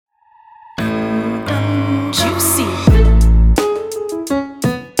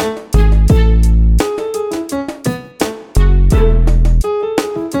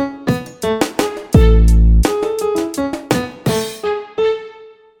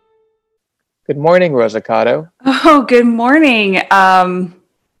Good morning, Rosacado. Oh, good morning,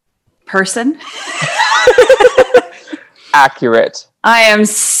 person. Accurate. I am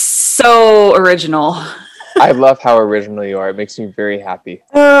so original. I love how original you are. It makes me very happy.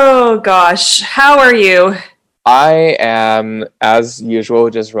 Oh gosh, how are you? I am, as usual,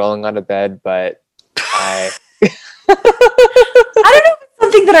 just rolling out of bed, but I... I don't know if it's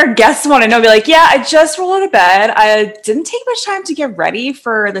something that our guests want to know. Be like, yeah, I just rolled out of bed. I didn't take much time to get ready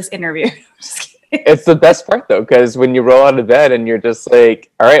for this interview. Just kidding. It's the best part, though, because when you roll out of bed and you're just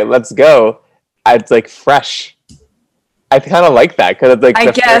like, all right, let's go, it's like fresh. I kind of like that, because it's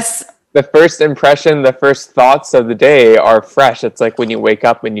like the first impression, the first thoughts of the day are fresh. It's like when you wake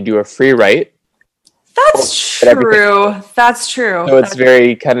up and you do a free write. That's true. That's true. So it's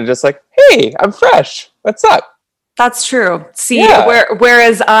very kind of just like, hey, I'm fresh. What's up? That's true. See,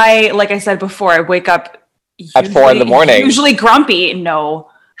 whereas like I said before, I wake up at 4 a.m. Usually grumpy. No.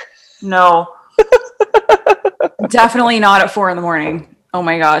 Definitely not at 4 a.m. Oh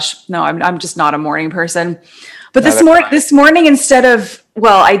my gosh. No, I'm just not a morning person. But this morning, instead of,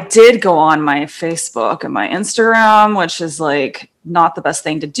 I did go on my Facebook and my Instagram, which is like not the best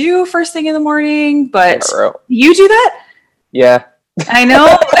thing to do first thing in the morning, but you do that? Yeah. I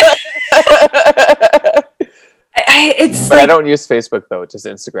know. I don't use Facebook though, just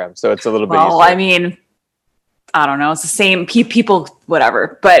Instagram. So it's a little bit easier. I mean, I don't know. It's the same people,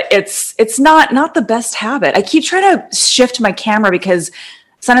 whatever, but it's not the best habit. I keep trying to shift my camera because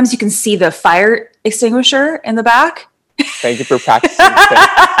sometimes you can see the fire extinguisher in the back. Thank you for practicing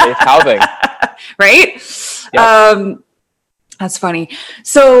safe housing. Right? Yep. That's funny.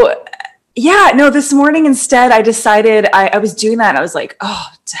 So this morning instead I decided I was doing that and I was like, oh,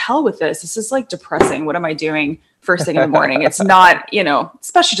 to hell with this. This is like depressing. What am I doing first thing in the morning? It's not,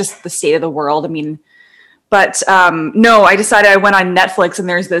 especially just the state of the world. I mean, but no, I decided I went on Netflix and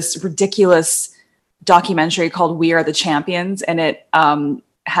there's this ridiculous documentary called We Are the Champions. And it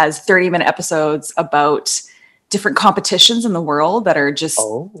has 30-minute episodes about different competitions in the world that are just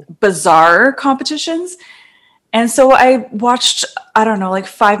bizarre competitions. And so I watched, I don't know, like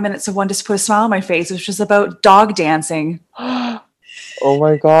 5 minutes of one just to put a smile on my face, which was about dog dancing. Oh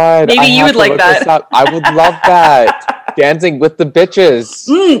my God. Maybe you would like that. I would love that. Dancing with the bitches.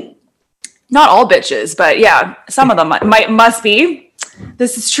 Not all bitches, but yeah, some of them must be.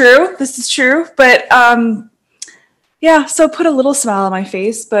 This is true. But so put a little smile on my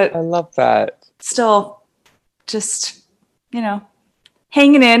face, but I love that. Still just,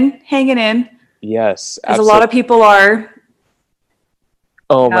 hanging in. Yes. As a lot of people are.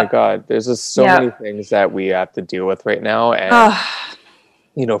 Oh my God. There's just so many things that we have to deal with right now. And,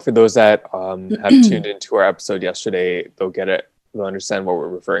 for those that have tuned into our episode yesterday, they'll get it. They'll understand what we're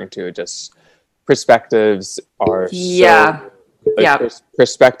referring to. Just perspectives are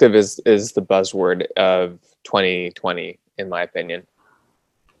perspective is the buzzword of 2020, in my opinion.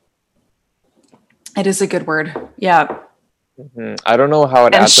 It is a good word. Yeah. Mm-hmm. I don't know how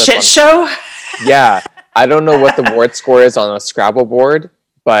it adds up. And shit show? Yeah. I don't know what the word score is on a Scrabble board,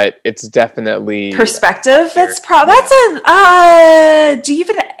 but it's definitely perspective.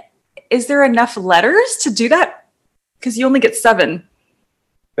 Is there enough letters to do that? Because you only get 7.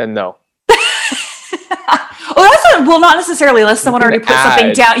 Then no. Not necessarily unless someone already put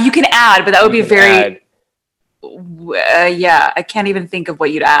something down. You can add, but that would be very. I can't even think of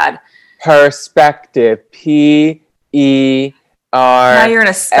what you'd add. Perspective. P-E-R. Now you're in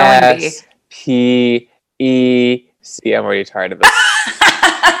a spelling bee. P-E-C. I'm already tired of this.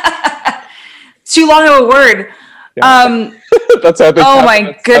 Too long of a word. Yeah. That's how oh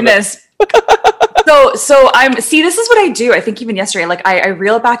my goodness. So this is what I do. I think even yesterday, like I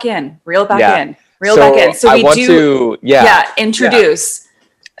reel it back in. So introduce.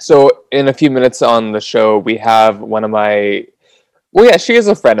 So in a few minutes on the show, we have one of my, she is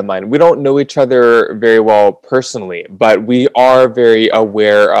a friend of mine. We don't know each other very well personally, but we are very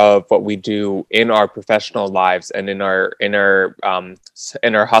aware of what we do in our professional lives and in our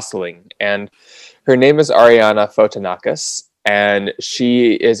hustling. And her name is Ariana Fotinakis. And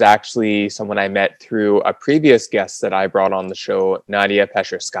she is actually someone I met through a previous guest that I brought on the show, Nadia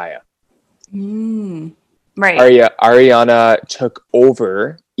Pesherskaya. Right. Ariana took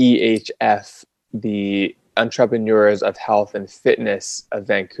over EHF, the Entrepreneurs of Health and Fitness of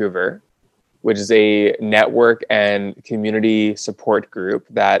Vancouver, which is a network and community support group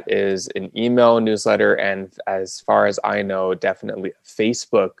that is an email newsletter and, as far as I know, definitely a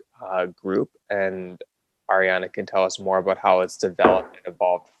Facebook group. And Ariana can tell us more about how it's developed and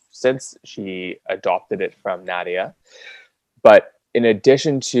evolved since she adopted it from Nadia. But in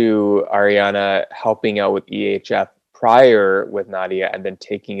addition to Ariana helping out with EHF prior with Nadia and then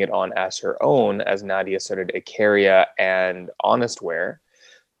taking it on as her own as Nadia started Icaria and Honest Wear.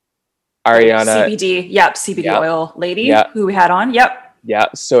 Ariana. CBD. Yep. CBD oil lady who we had on. Yep. Yeah.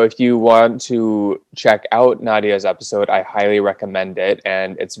 So if you want to check out Nadia's episode, I highly recommend it.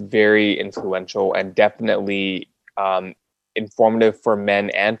 And it's very influential and definitely informative for men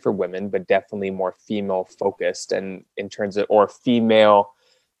and for women, but definitely more female focused and in terms of, or female,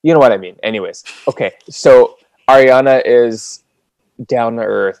 you know what I mean? Anyways. Okay. So Ariana is down to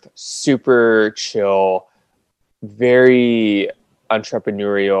earth, super chill, very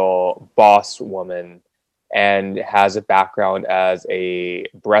entrepreneurial boss woman, and has a background as a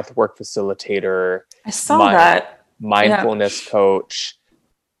breathwork facilitator. I saw that. Mindfulness coach,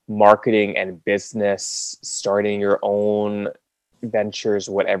 marketing and business, starting your own ventures,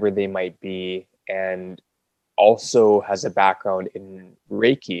 whatever they might be, and also has a background in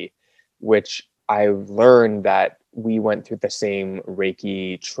Reiki, which I've learned that we went through the same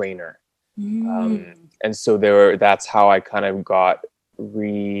Reiki trainer. And so that's how I kind of got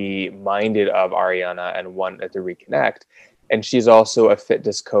reminded of Ariana and wanted to reconnect. And she's also a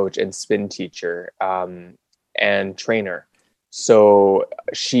fitness coach and spin teacher and trainer. So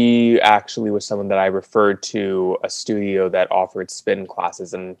she actually was someone that I referred to a studio that offered spin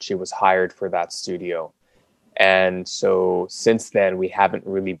classes, and she was hired for that studio. And so since then, we haven't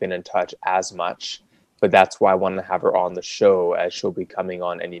really been in touch as much, but that's why I want to have her on the show, as she'll be coming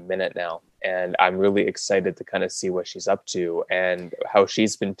on any minute now. And I'm really excited to kind of see what she's up to and how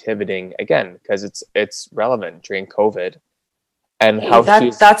she's been pivoting again, because it's relevant during COVID. And how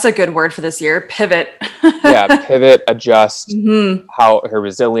that's a good word for this year. Pivot. Pivot, adjust, how her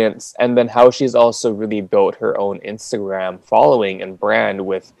resilience, and then how she's also really built her own Instagram following and brand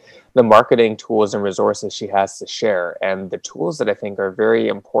with the marketing tools and resources she has to share, and the tools that I think are very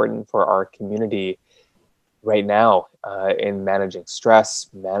important for our community right now in managing stress,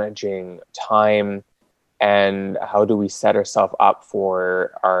 managing time, and how do we set ourselves up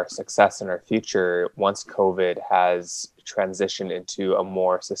for our success in our future once COVID has transitioned into a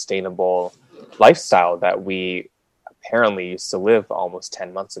more sustainable lifestyle that we apparently used to live almost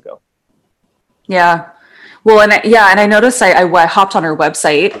 10 months ago. Yeah. Well, and I noticed I hopped on her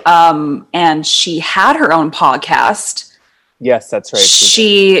website and she had her own podcast. Yes, that's right.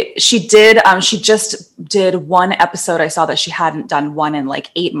 She did. She just did one episode. I saw that she hadn't done one in like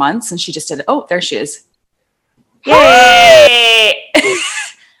 8 months, and she just did. Oh, there she is. Yay!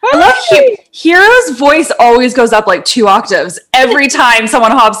 I love Hero's voice always goes up like 2 octaves every time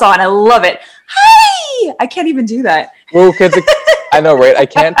someone hops on. I love it. Hi! I can't even do that. Well, because I know, right? I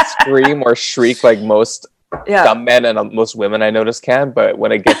can't scream or shriek like most dumb men and most women I notice can, but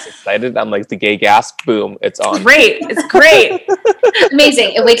when it gets excited, I'm like the gay gasp, boom, it's on. It's great.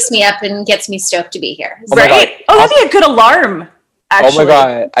 Amazing. It wakes me up and gets me stoked to be here. Right? Oh, that'd be a good alarm, actually. Oh my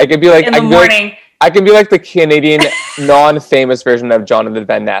God. I could be like, in the morning. I can be like the Canadian non-famous version of Jonathan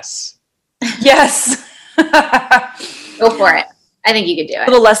Van Ness. Yes. Go for it. I think you could do it. A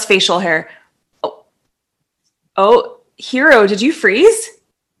little less facial hair. Oh, Hero, did you freeze?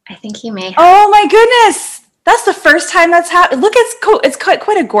 I think he may have. Oh my goodness. That's the first time that's happened. Look, it's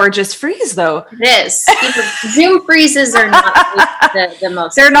quite a gorgeous freeze, though. It is. Zoom freezes are not the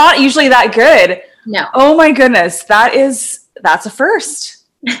most. They're not usually that good. No. Oh my goodness. That's a first.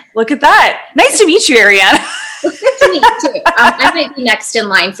 Look at that. Nice to meet you, Ariana. It's good to meet you too. I might be next in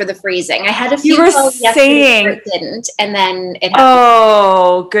line for the freezing. I had a few calls yesterday where it didn't, and then it happened.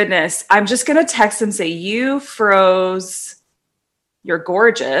 Oh, goodness. I'm just going to text and say, you froze. You're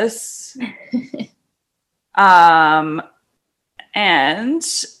gorgeous. And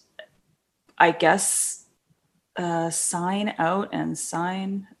I guess sign out and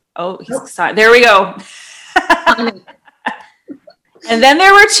sign. Oh, he's signed. There we go. And then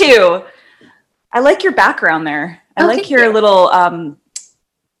there were 2. I like your background there. I like your little,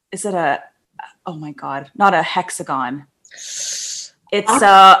 is it oh my God, not a hexagon. It's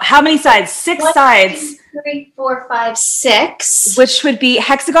how many sides? 6 sides. 2, 3, 4, 5, 6. Which would be,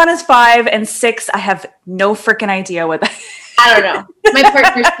 hexagon is 5 and 6. I have no freaking idea what that is. I don't know. My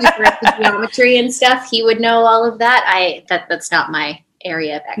partner's super into geometry and stuff. He would know all of that. That's not my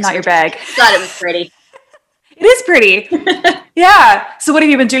area of expertise. Not your bag. Thought it was pretty. It is pretty. Yeah. So what have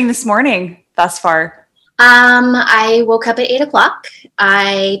you been doing this morning thus far? I woke up at 8 o'clock.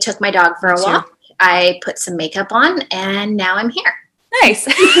 I took my dog for a walk. I put some makeup on, and now I'm here. Nice.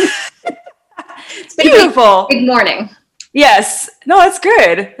 It's been beautiful. A big morning. Yes. No, that's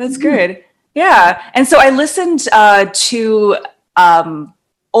good. That's good. Yeah. And so I listened to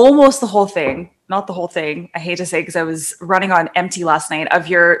almost the whole thing not the whole thing. I hate to say, because I was running on empty last night, of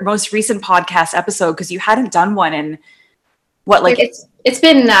your most recent podcast episode, because you hadn't done one in what, like it's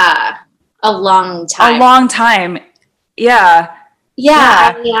been a long time. A long time. Yeah.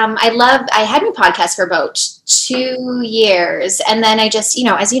 Yeah. I had my podcast for about 2 years, and then I just,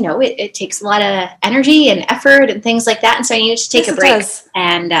 as you know, it takes a lot of energy and effort and things like that. And so I needed to take a break.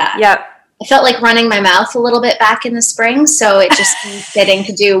 And I felt like running my mouth a little bit back in the spring. So it just seemed fitting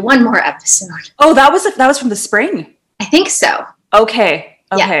to do one more episode. Oh, that was from the spring. I think so. Okay.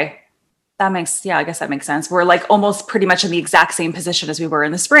 Yeah. I guess that makes sense. We're like almost pretty much in the exact same position as we were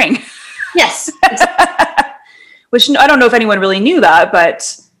in the spring. Yes. Which I don't know if anyone really knew that,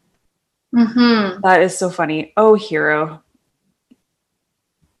 but that is so funny. Oh, hero.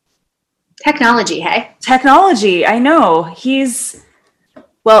 Technology, hey? Technology, I know. He's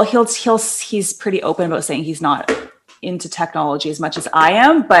pretty open about saying he's not into technology as much as I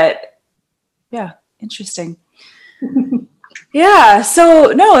am, but yeah, interesting. Yeah,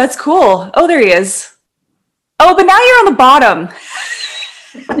 so no, that's cool. Oh, there he is. Oh, but now you're on the bottom.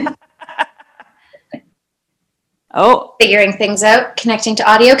 Oh, figuring things out, connecting to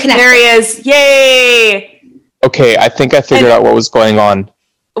audio. There he is. Yay! Okay, I think I figured out what was going on.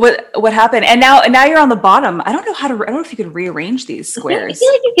 What happened? And now you're on the bottom. I don't know if you could rearrange these squares. I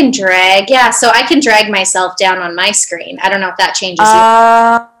feel like you can drag. Yeah, so I can drag myself down on my screen. I don't know if that changes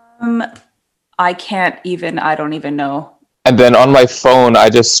I can't even. I don't even know. And then on my phone, I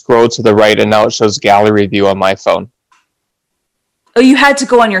just scroll to the right, and now it shows gallery view on my phone. Oh, you had to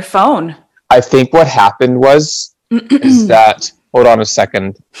go on your phone. I think what happened was is that. Hold on a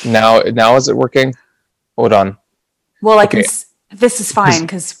second. Now is it working? Hold on. Well, okay. This is fine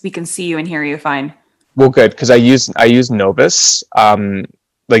because we can see you and hear you fine. Well, good, because I use Novus,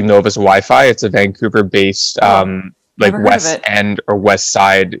 like Novus Wi-Fi. It's a Vancouver-based like West End or West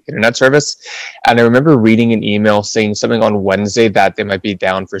Side internet service. And I remember reading an email saying something on Wednesday that they might be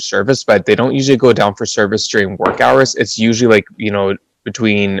down for service, but they don't usually go down for service during work hours. It's usually like,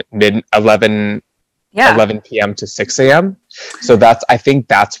 between 11 p.m. to 6 a.m. So I think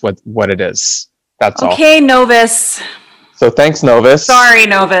that's what it is. That's all. Okay, Novus. So thanks, Novus. Sorry,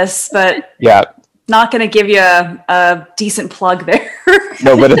 Novus, but yeah, not going to give you a decent plug there.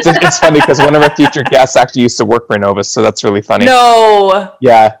 No, but it's funny because one of our future guests actually used to work for Novus, so that's really funny. No.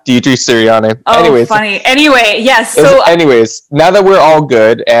 Yeah, Deidre Sirianni. Oh, anyways, funny. Anyway, yes. So, anyways, now that we're all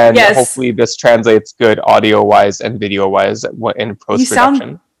good, and hopefully this translates good audio-wise and video-wise in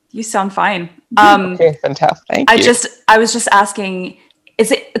post-production. You sound fine. Okay, fantastic. Thank you. I was just asking,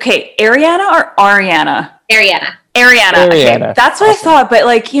 is it okay, Ariana or Ariana? Ariana. Okay, that's what I thought, but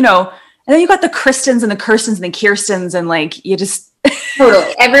and then you got the Kristens and the Kirstens and the Kirstens, and you just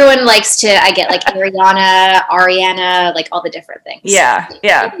totally. Everyone likes to. I get Ariana, like all the different things. Yeah.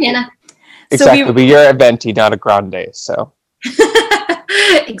 Ariana. Exactly, but you're a venti, not a grande, so.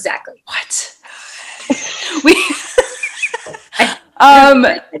 Exactly. What?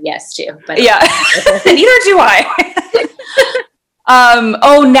 Yes, too. But yeah. Neither do I.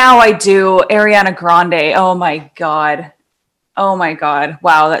 Now I do. Ariana Grande. Oh my god.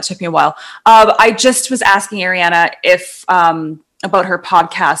 Wow, that took me a while. I just was asking Ariana if about her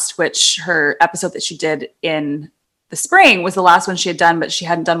podcast, which her episode that she did in the spring was the last one she had done, but she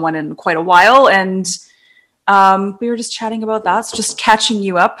hadn't done one in quite a while. And we were just chatting about that. So just catching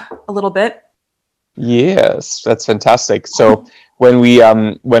you up a little bit. Yes, that's fantastic. So when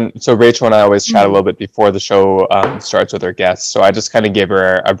Rachel and I always chat a little bit before the show starts with our guests. So I just kind of gave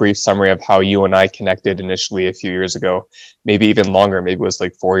her a brief summary of how you and I connected initially a few years ago, maybe even longer, maybe it was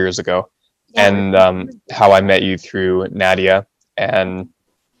like 4 years ago. Yeah. And how I met you through Nadia and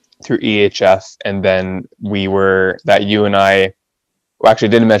through EHF. And then you and I, well, actually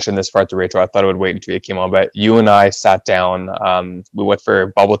I didn't mention this part to Rachel. I thought I would wait until you came on, but you and I sat down, we went for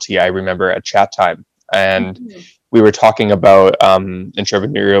bubble tea, I remember, at chat time. And we were talking about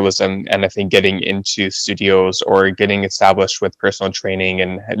entrepreneurialism and I think getting into studios or getting established with personal training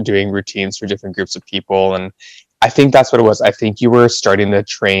and doing routines for different groups of people. And I think that's what it was. I think you were starting to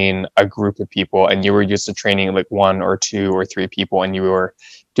train a group of people and you were used to training like 1 or 2 or 3 people, and you were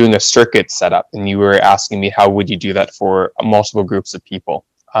doing a circuit setup, and you were asking me how would you do that for multiple groups of people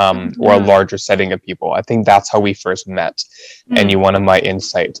or a larger setting of people. I think that's how we first met and you wanted my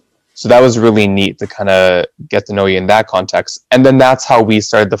insight. So that was really neat to kind of get to know you in that context. And then that's how we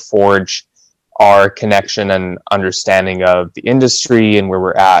started to forge our connection and understanding of the industry and where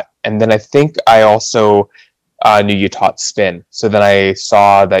we're at. And then I think I also knew you taught spin. So then I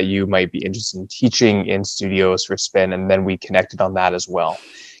saw that you might be interested in teaching in studios for spin. And then we connected on that as well.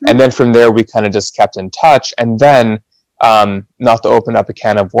 And then from there, we kind of just kept in touch. And then not to open up a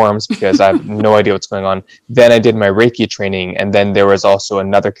can of worms because I have no idea what's going on. Then I did my Reiki training, and then there was also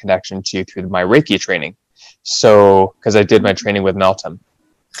another connection to you through my Reiki training. So, because I did my training with Meltem.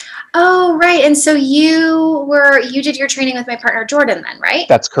 Oh, right. And so you did your training with my partner Jordan then, right?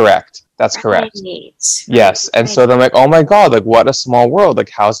 That's correct. That's correct. Right. Yes. And so then I'm like, oh my God, like what a small world. Like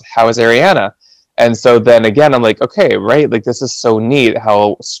how is Ariana? And so then again, I'm like, okay, right. Like this is so neat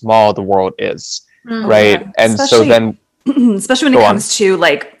how small the world is. Right. Yeah. And so then, especially when it comes to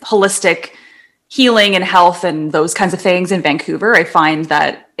like holistic healing and health and those kinds of things in Vancouver, I find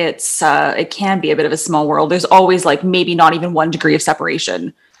that it can be a bit of a small world. There's always like maybe not even 1 degree of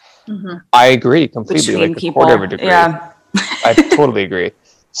separation. I agree completely. Between like people. a quarter of a degree. Yeah. I totally agree.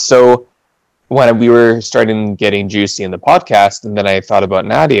 So when we were starting getting juicy in the podcast, and then I thought about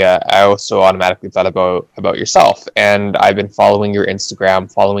Nadia, I also automatically thought about yourself. And I've been following your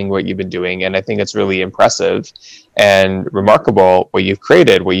Instagram, following what you've been doing, and I think it's really impressive and remarkable what you've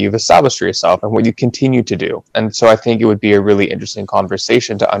created, what you've established for yourself, and what you continue to do. And so I think it would be a really interesting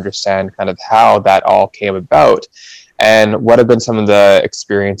conversation to understand kind of how that all came about. And what have been some of the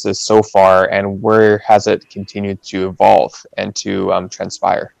experiences so far, and where has it continued to evolve and to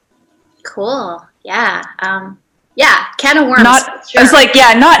transpire? Cool. Yeah. Can of worms. Sure. I was like,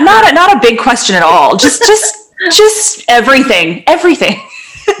 yeah, not a big question at all. Just everything.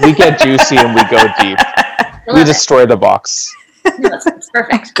 We get juicy and we go deep. We destroy the box. No, that's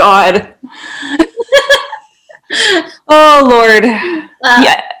perfect. God. Oh Lord.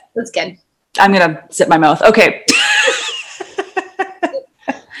 Yeah, that's good. I'm gonna zip my mouth. Okay.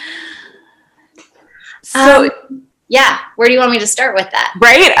 So where do you want me to start with that?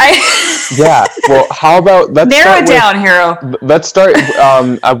 Right? Yeah. Well, how about let's narrow it down, Hero. Let's start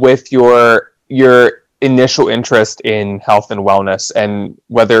with your initial interest in health and wellness, and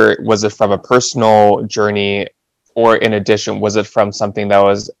whether was it from a personal journey, or in addition, was it from something that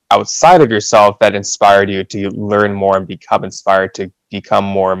was outside of yourself that inspired you to learn more and become inspired to become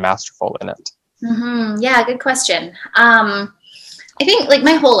more masterful in it? Yeah, good question. I think like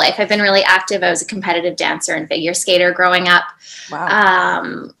my whole life I've been really active. I was a competitive dancer and figure skater growing up.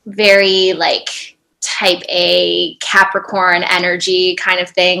 Wow. Very like type A Capricorn energy kind of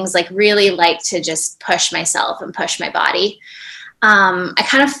things, like really like to just push myself and push my body. I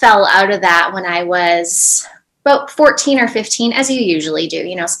kind of fell out of that when I was about 14 or 15, as you usually do.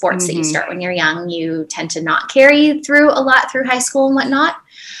 You know, sports that you start when you're young, you tend to not carry through a lot through high school and whatnot.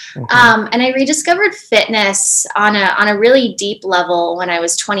 And I rediscovered fitness on a really deep level when I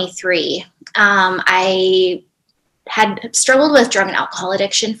was 23. I had struggled with drug and alcohol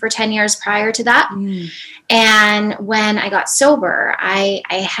addiction for 10 years prior to that. And when I got sober, I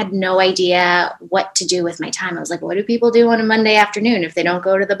had no idea what to do with my time. I was like, what do people do on a Monday afternoon if they don't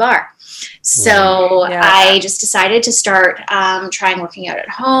go to the bar? So I just decided to start trying working out at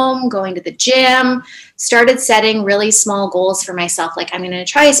home, going to the gym, started setting really small goals for myself. Like, I'm going to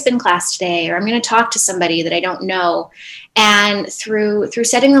try a spin class today, or I'm going to talk to somebody that I don't know. And through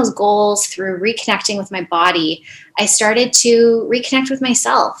setting those goals, through reconnecting with my body, I started to reconnect with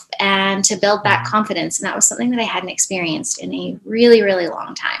myself and to build back confidence. And that was something that I hadn't experienced in a really, really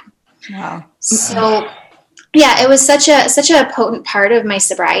long time. Wow. So yeah, it was such a potent part of my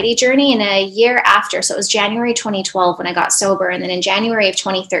sobriety journey. And a year after, so it was January 2012 when I got sober. And then in January of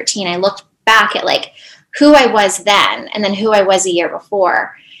 2013, I looked back at like who I was then and then who I was a year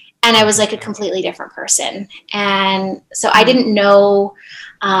before. And I was like a completely different person. And so I didn't know,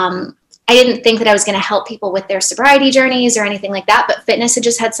 I didn't think that I was going to help people with their sobriety journeys or anything like that. But fitness had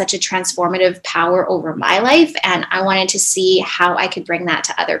just had such a transformative power over my life. And I wanted to see how I could bring that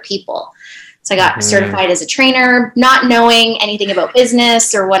to other people. So I got certified as a trainer, not knowing anything about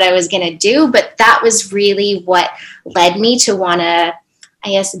business or what I was going to do. But that was really what led me to want to, I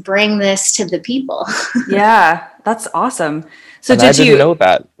guess, bring this to the people. Yeah, that's awesome. So I didn't know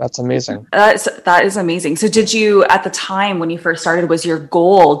that. That's amazing. That is amazing. So did you, at the time when you first started, was your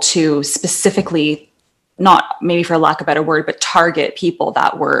goal to specifically, not maybe for lack of a better word, but target people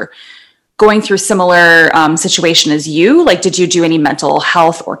that were going through similar situation as you? Like, did you do any mental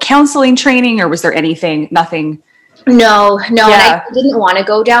health or counseling training, or was there anything, nothing? No. Yeah. And I didn't want to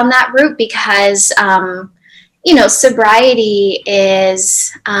go down that route because, you know, sobriety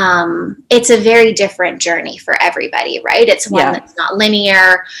is, it's a very different journey for everybody, right? It's one that's not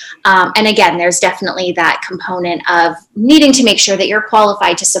linear. And again, there's definitely that component of needing to make sure that you're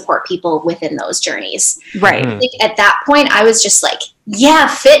qualified to support people within those journeys. Right. I think at that point, I was just like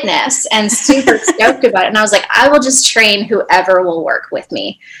fitness, and super stoked about it. And I was like, I will just train whoever will work with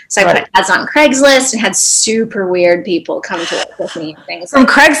me. So I put ads on Craigslist and had super weird people come to work with me and things. From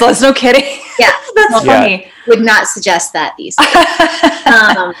Craigslist, no kidding. Yeah. That's funny. Would not suggest that these days.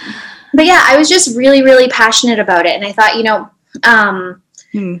 But yeah, I was just really, really passionate about it. And I thought,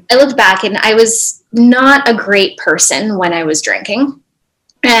 I looked back and I was not a great person when I was drinking.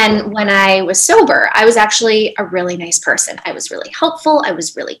 And when I was sober, I was actually a really nice person. I was really helpful. I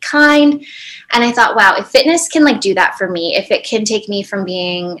was really kind. And I thought, wow, if fitness can like do that for me, if it can take me from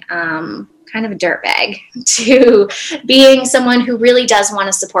being kind of a dirtbag to being someone who really does want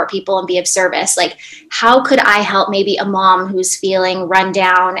to support people and be of service, like how could I help maybe a mom who's feeling run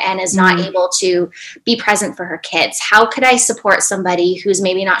down and is not able to be present for her kids? How could I support somebody who's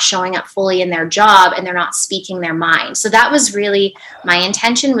maybe not showing up fully in their job and they're not speaking their mind? So that was really my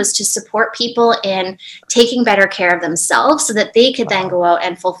intention, was to support people in taking better care of themselves so that they could then go out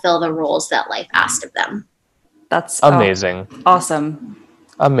and fulfill the roles that life asked of them. That's amazing. Awesome.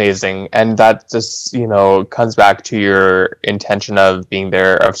 Amazing. And that just, comes back to your intention of being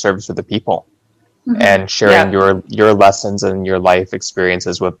there of service with the people and sharing your lessons and your life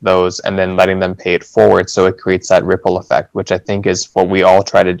experiences with those, and then letting them pay it forward. So it creates that ripple effect, which I think is what we all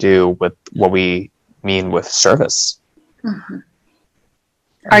try to do with what we mean with service. And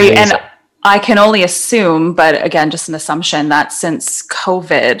I can only assume, but again, just an assumption, that since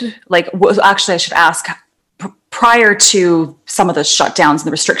COVID, actually I should ask, prior to some of the shutdowns and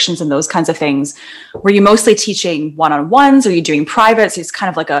the restrictions and those kinds of things, were you mostly teaching one-on-ones? Are you doing privates? It's kind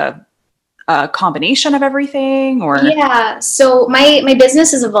of like a combination of everything, or? Yeah. So my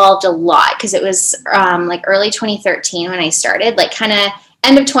business has evolved a lot, because it was early 2013 when I started, kind of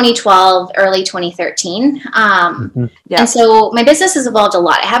end of 2012, early 2013. And so my business has evolved a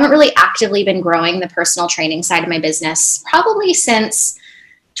lot. I haven't really actively been growing the personal training side of my business probably since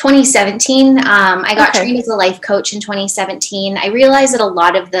 2017. I got trained as a life coach in 2017. I realized that a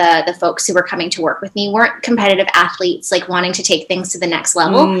lot of the folks who were coming to work with me weren't competitive athletes, wanting to take things to the next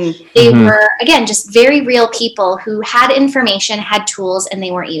level. They were, again, just very real people who had information, had tools, and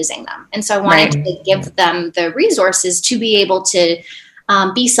they weren't using them. And so I wanted to give them the resources to be able to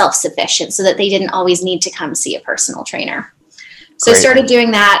be self-sufficient, so that they didn't always need to come see a personal trainer. So I started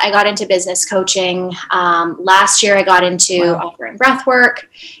doing that. I got into business coaching. Last year, I got into offering breathwork.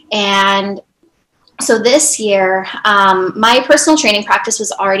 And so this year, my personal training practice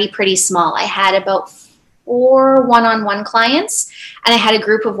was already pretty small. I had about 4 one-on-one clients, and I had a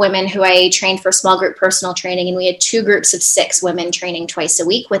group of women who I trained for small group personal training. And we had 2 groups of 6 women training twice a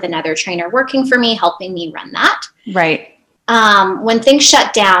week, with another trainer working for me, helping me run that. Right. When things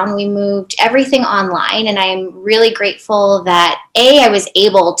shut down, we moved everything online, and I'm really grateful that I was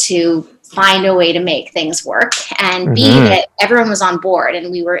able to find a way to make things work, and B, that everyone was on board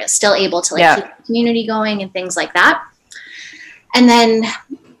and we were still able to keep the community going and things like that. And then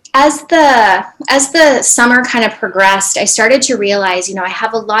as the summer kind of progressed, I started to realize, I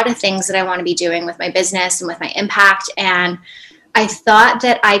have a lot of things that I want to be doing with my business and with my impact. And I thought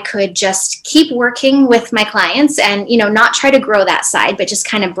that I could just keep working with my clients and, not try to grow that side, but just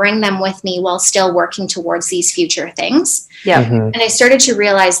kind of bring them with me while still working towards these future things. Yeah. And I started to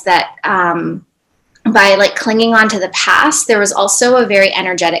realize that by clinging on to the past, there was also a very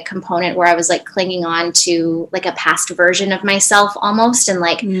energetic component where I was clinging on to a past version of myself almost. And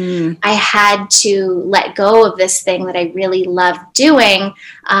I had to let go of this thing that I really loved doing,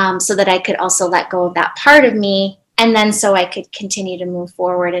 so that I could also let go of that part of me. And then so I could continue to move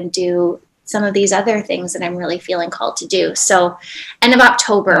forward and do some of these other things that I'm really feeling called to do. So end of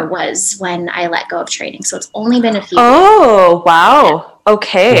October was when I let go of training. So it's only been a few weeks. Oh, wow. Yeah.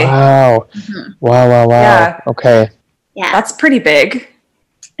 Okay. Wow. Wow. Yeah. Okay. Yeah. That's pretty big.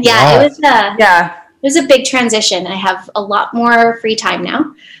 Yeah. It was a big transition. I have a lot more free time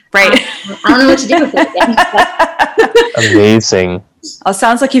now. Right. I don't know what to do with it yet. Amazing. Well, it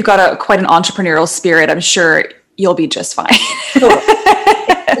sounds like you've got quite an entrepreneurial spirit. I'm sure you'll be just fine.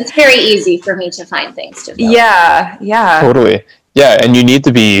 It's very easy for me to find things to do. Yeah. Totally. Yeah, and you need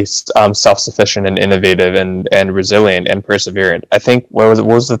to be self-sufficient and innovative and resilient and perseverant. I think what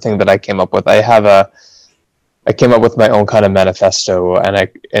was the thing that I came up with? I came up with my own kind of manifesto, and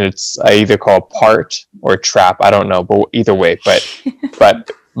I either call it part or trap. I don't know, but either way, but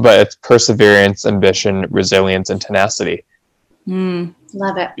it's perseverance, ambition, resilience, and tenacity.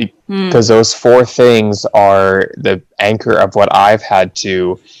 Love it. Because those 4 things are the anchor of what I've had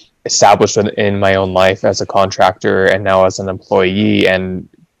to establish in my own life as a contractor and now as an employee, and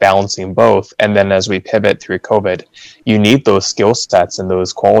balancing both. And then as we pivot through COVID, you need those skill sets and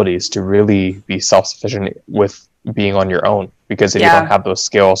those qualities to really be self-sufficient with being on your own, because if you don't have those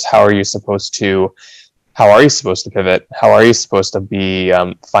skills, how are you supposed to pivot? How are you supposed to be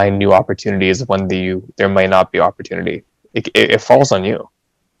find new opportunities when there might not be opportunity? It falls on you.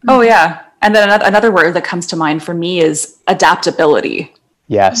 Oh yeah. And then another word that comes to mind for me is adaptability.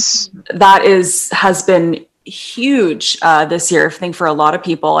 Yes. That has been huge this year, I think, for a lot of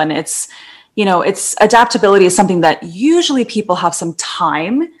people. And it's adaptability is something that usually people have some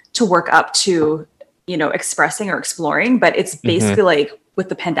time to work up to, expressing or exploring. But it's basically like with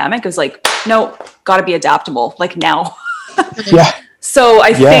the pandemic, it was like, no, got to be adaptable, like now. Yeah. So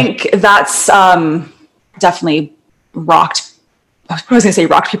I think that's definitely rocked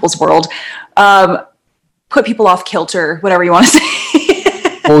people's world, put people off kilter, whatever you want to say.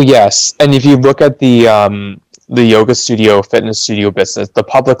 Oh yes. And if you look at the yoga studio, fitness studio business, the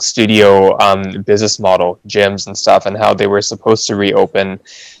public studio business model, gyms and stuff, and how they were supposed to reopen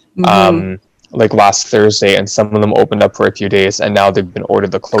like last Thursday, and some of them opened up for a few days, and now they've been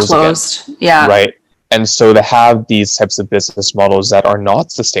ordered to close again. Yeah. Right. And so to have these types of business models that are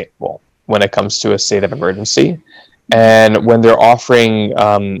not sustainable when it comes to a state of emergency, and when they're offering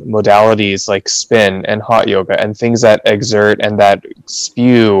modalities like spin and hot yoga and things that exert and that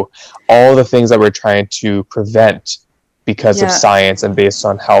spew all the things that we're trying to prevent because of science and based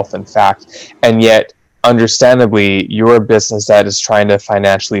on health and fact, and yet understandably you're a business that is trying to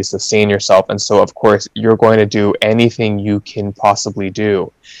financially sustain yourself, and so of course you're going to do anything you can possibly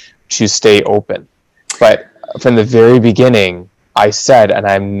do to stay open. But from the very beginning, I said, and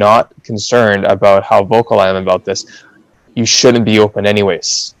I'm not concerned about how vocal I am about this, you shouldn't be open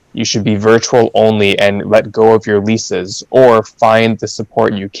anyways. You should be virtual only and let go of your leases, or find the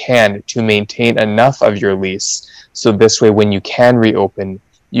support you can to maintain enough of your lease, so this way when you can reopen,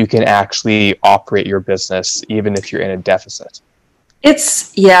 you can actually operate your business even if you're in a deficit.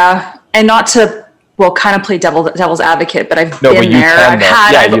 And not to kind of play devil's advocate, but I've been there.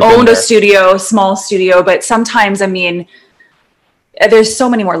 I've owned a studio, small studio, but sometimes, I mean, there's so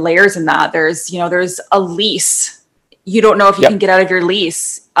many more layers in that. There's a lease. You don't know if you can get out of your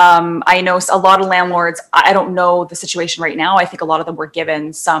lease. I know a lot of landlords, I don't know the situation right now. I think a lot of them were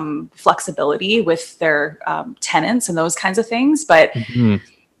given some flexibility with their tenants and those kinds of things, but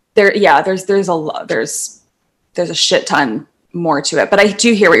there's a shit ton more to it. But I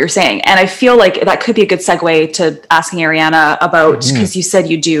do hear what you're saying, and I feel like that could be a good segue to asking Ariana about, because you said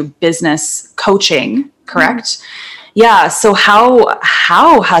you do business coaching, correct? Yeah. So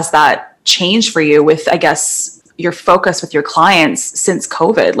how has that changed for you with, I guess, your focus with your clients since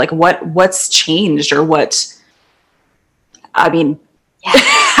COVID? Like what's changed, or what? I mean,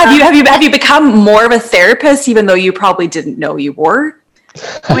 have you become more of a therapist, even though you probably didn't know you were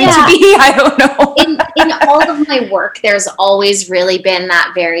going to be? I don't know. In all of my work, there's always really been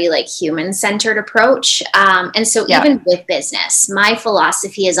that very like human-centered approach. And so even with business, my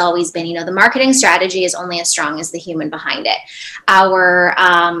philosophy has always been, the marketing strategy is only as strong as the human behind it. Our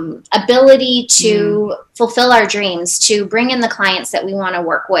ability to fulfill our dreams, to bring in the clients that we want to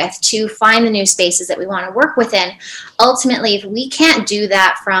work with, to find the new spaces that we want to work within. Ultimately, if we can't do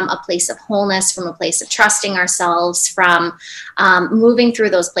that from a place of wholeness, from a place of trusting ourselves, from moving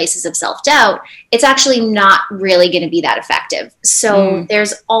through those places of self-doubt, it's actually not really going to be that effective. So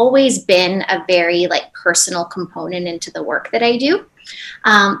there's always been a very like personal component into the work that I do.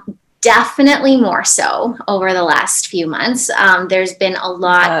 Definitely more so over the last few months. There's been a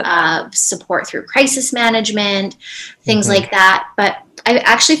lot of support through crisis management, things like that. But I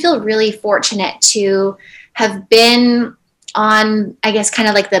actually feel really fortunate to have been on, I guess, kind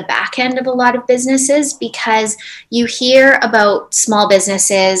of like the back end of a lot of businesses, because you hear about small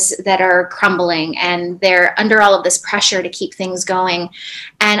businesses that are crumbling and they're under all of this pressure to keep things going.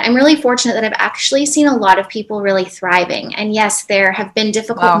 And I'm really fortunate that I've actually seen a lot of people really thriving. And yes, there have been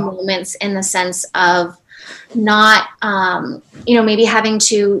difficult moments in the sense of not, maybe having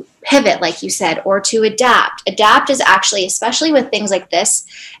to pivot, like you said, or to adapt. Adapt is actually, especially with things like this,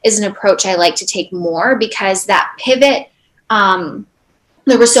 is an approach I like to take more, because that pivot,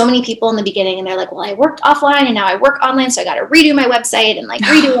 there were so many people in the beginning and they're like, well, I worked offline and now I work online, so I got to redo my website and like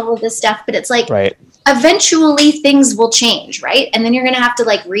redo all of this stuff. But it's like, eventually things will change, right? And then you're going to have to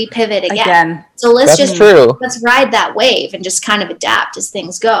like repivot again. So let's ride that wave and just kind of adapt as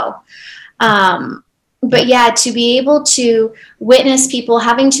things go. But yeah, to be able to witness people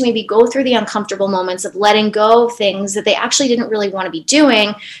having to maybe go through the uncomfortable moments of letting go of things that they actually didn't really want to be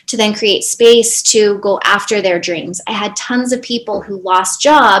doing, to then create space to go after their dreams. I had tons of people who lost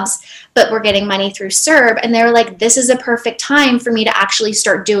jobs, but were getting money through CERB. And they were like, this is a perfect time for me to actually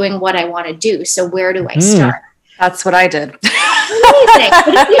start doing what I want to do. So where do I start? That's what I did. Amazing.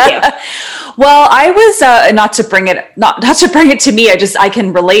 What did you do? Well, I was not to bring it to me. I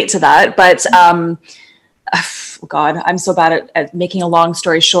can relate to that, but God, I'm so bad at making a long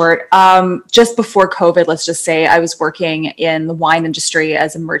story short. Just before COVID, let's just say I was working in the wine industry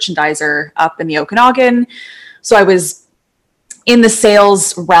as a merchandiser up in the Okanagan. So I was in the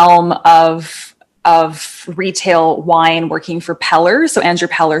sales realm of retail wine, working for Peller. So Andrew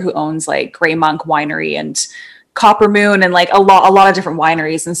Peller, who owns like Grey Monk Winery and Copper Moon and like a lot of different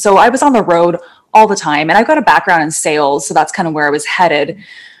wineries. And so I was on the road all the time, and I've got a background in sales. So that's kind of where I was headed.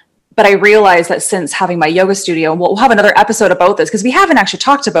 But I realized that since having my yoga studio, and we'll have another episode about this because we haven't actually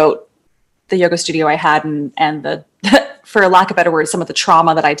talked about the yoga studio I had and the, for lack of better words, some of the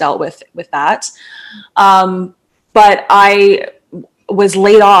trauma that I dealt with that. But I was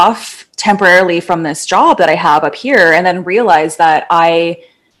laid off temporarily from this job that I have up here, and then realized that I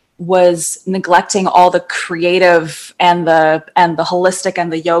was neglecting all the creative and the holistic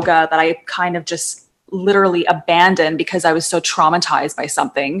and the yoga that I kind of just literally abandoned because I was so traumatized by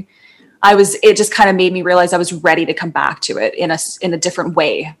something. It just kind of made me realize I was ready to come back to it in a different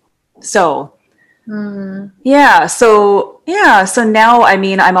way. So, yeah. So now, I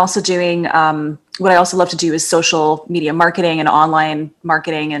mean, I'm also doing, what I also love to do is social media marketing and online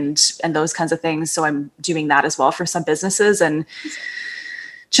marketing and those kinds of things. So I'm doing that as well for some businesses, and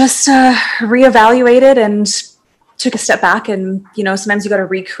just reevaluated and took a step back. And, sometimes you got to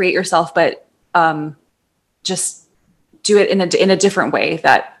recreate yourself, but just do it in a different way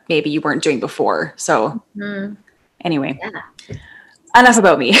that maybe you weren't doing before. So anyway, enough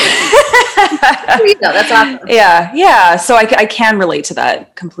about me. There you go. That's awesome. Yeah. So I can relate to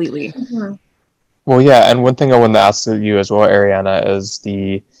that completely. Mm-hmm. Well, yeah. And one thing I want to ask you as well, Ariana, is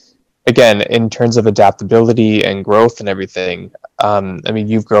again, in terms of adaptability and growth and everything, I mean,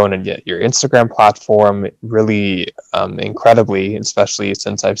 you've grown in your Instagram platform really incredibly, especially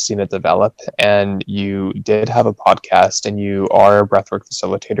since I've seen it develop. And you did have a podcast, and you are a breathwork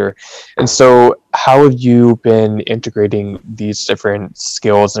facilitator. And so how have you been integrating these different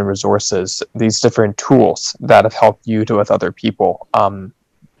skills and resources, these different tools that have helped you with other people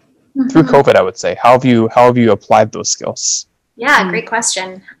through COVID, I would say? How have you applied those skills? Yeah, great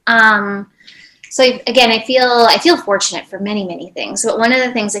question. So again, I feel fortunate for many, many things. But one of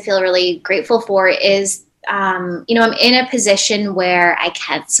the things I feel really grateful for is, I'm in a position where I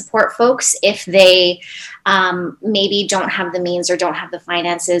can support folks if they maybe don't have the means or don't have the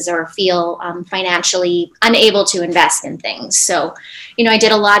finances or feel financially unable to invest in things. So, I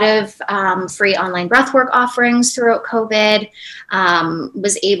did a lot of free online breathwork offerings throughout COVID,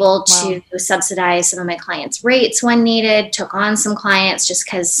 was able to subsidize some of my clients' rates when needed, took on some clients just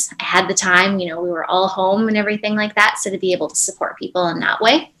because I had the time, we were all home and everything like that. So to be able to support people in that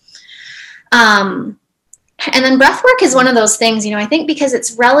way. And then breathwork is one of those things, I think because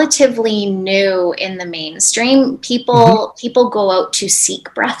it's relatively new in the mainstream, people go out to seek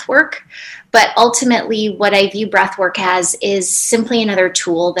breathwork. But ultimately, what I view breathwork as is simply another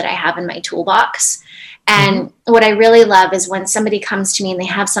tool that I have in my toolbox. And what I really love is when somebody comes to me and they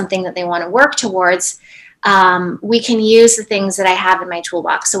have something that they want to work towards, we can use the things that I have in my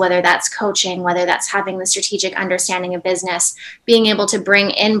toolbox. So whether that's coaching, whether that's having the strategic understanding of business, being able to bring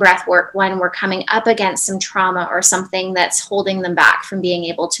in breath work when we're coming up against some trauma or something that's holding them back from being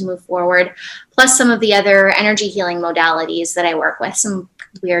able to move forward, plus some of the other energy healing modalities that I work with, some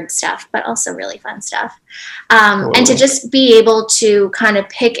weird stuff, but also really fun stuff. And to just be able to kind of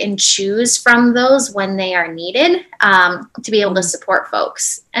pick and choose from those when they are needed, to be able to support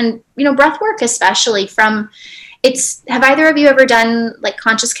folks. And, breath work, especially have either of you ever done like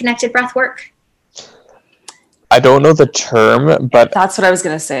conscious connected breath work? I don't know the term, but that's what I was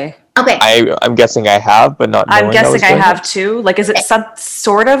going to say. Okay. I'm guessing I have, but not knowing. I'm guessing I have too. Like, is it some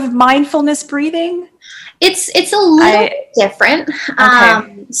sort of mindfulness breathing? It's a little different.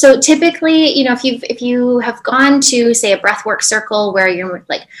 Okay. So typically, if you have gone to, say, a breathwork circle where you're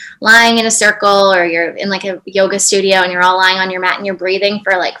like lying in a circle, or you're in like a yoga studio and you're all lying on your mat and you're breathing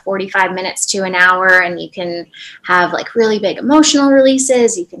for like 45 minutes to an hour, and you can have like really big emotional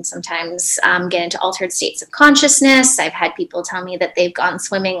releases. You can sometimes get into altered states of consciousness. I've had people tell me that they've gone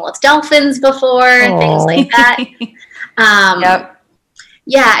swimming with dolphins before, things like that. Yep.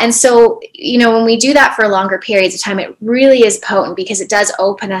 Yeah. And so, when we do that for longer periods of time, it really is potent because it does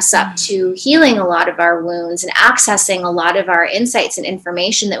open us up to healing a lot of our wounds and accessing a lot of our insights and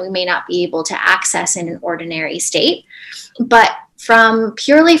information that we may not be able to access in an ordinary state. But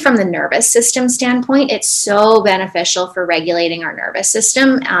purely from the nervous system standpoint, it's so beneficial for regulating our nervous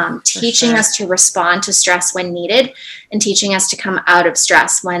system, teaching us to respond to stress when needed, and teaching us to come out of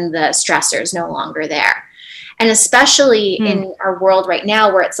stress when the stressor is no longer there. And especially in our world right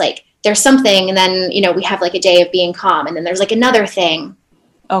now, where it's like there's something, and then, you know, we have like a day of being calm, and then there's like another thing.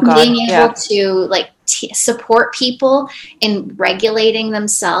 Oh God. Being able to like support people in regulating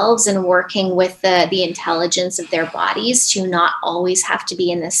themselves and working with the intelligence of their bodies to not always have to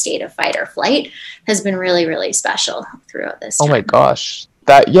be in this state of fight or flight has been really, really special throughout this time. Oh my gosh.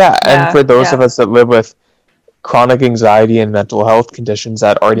 And for those of us that live with chronic anxiety and mental health conditions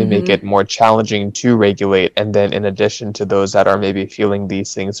that already make it more challenging to regulate, and then in addition to those that are maybe feeling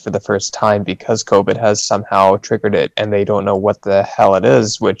these things for the first time because COVID has somehow triggered it and they don't know what the hell it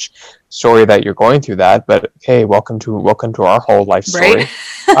is, which sorry that you're going through that, but hey, welcome to our whole life story.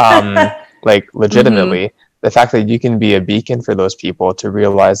 Right? Like legitimately, the fact that you can be a beacon for those people to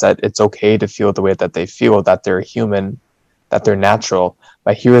realize that it's okay to feel the way that they feel, that they're human, that they're natural,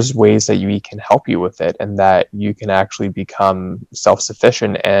 but here's ways that we can help you with it, and that you can actually become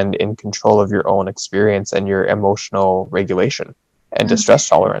self-sufficient and in control of your own experience and your emotional regulation and distress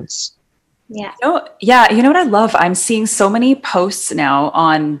tolerance. Yeah. Oh, yeah. You know what I love? I'm seeing so many posts now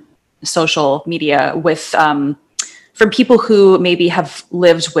on social media with from people who maybe have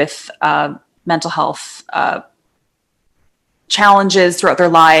lived with mental health challenges throughout their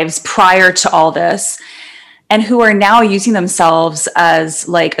lives prior to all this, and who are now using themselves as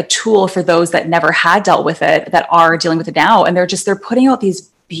like a tool for those that never had dealt with it, that are dealing with it now. And they're putting out these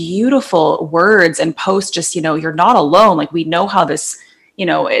beautiful words and posts, just, you know, you're not alone. Like, we know how this, you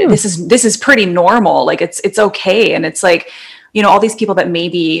know, this is pretty normal. Like it's okay. And it's like, you know, all these people that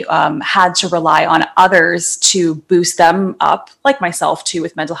maybe had to rely on others to boost them up, like myself too,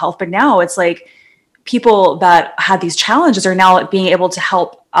 with mental health. But now it's like people that had these challenges are now being able to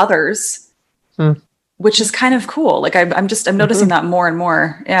help others. Which is kind of cool. Like I'm noticing that more and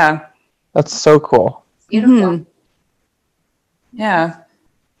more. Yeah. That's so cool. Beautiful. Yeah.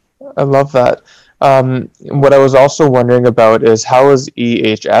 I love that. What I was also wondering about is, how is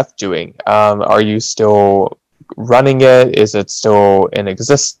EHF doing? Are you still running it? Is it still in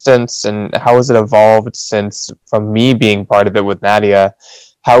existence? And how has it evolved since, from me being part of it with Nadia,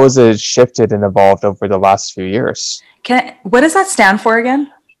 how has it shifted and evolved over the last few years? What does that stand for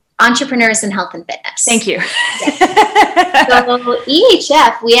again? Entrepreneurs in Health and Fitness. Thank you. So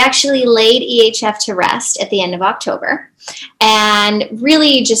EHF, we actually laid EHF to rest at the end of October, and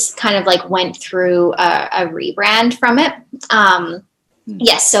really just kind of like went through a rebrand from it.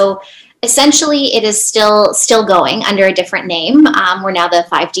 Yes, so essentially it is still going under a different name. We're now the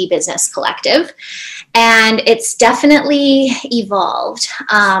 5D Business Collective, and it's definitely evolved.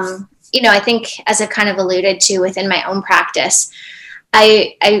 You know, I think, as I've kind of alluded to within my own practice,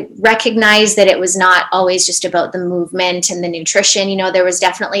 I recognize that it was not always just about the movement and the nutrition. You know, there was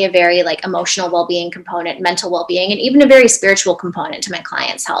definitely a very like emotional well-being component, mental well-being, and even a very spiritual component to my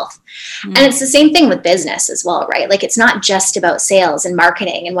clients' health. And it's the same thing with business as well, right? Like, it's not just about sales and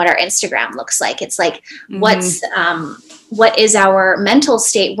marketing and what our Instagram looks like. It's like, what is our mental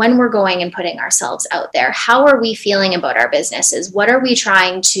state when we're going and putting ourselves out there? How are we feeling about our businesses? What are we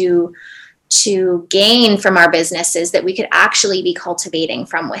trying to gain from our businesses that we could actually be cultivating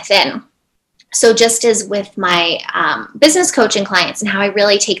from within? So just as with my business coaching clients and how I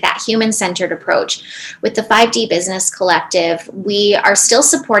really take that human-centered approach with the 5D Business Collective, we are still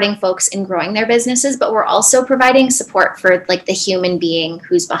supporting folks in growing their businesses, but we're also providing support for like the human being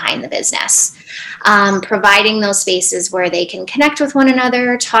who's behind the business, providing those spaces where they can connect with one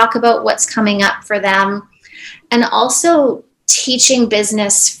another, talk about what's coming up for them, and also teaching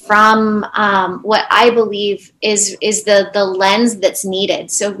business from what I believe is the lens that's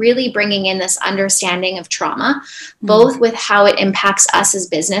needed. So really bringing in this understanding of trauma, both with how it impacts us as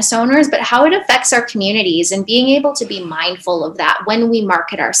business owners, but how it affects our communities, and being able to be mindful of that when we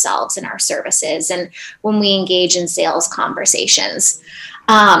market ourselves and our services and when we engage in sales conversations.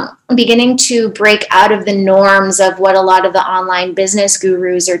 Beginning to break out of the norms of what a lot of the online business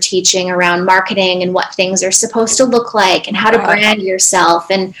gurus are teaching around marketing and what things are supposed to look like and how to brand yourself,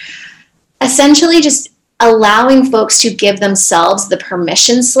 and essentially just allowing folks to give themselves the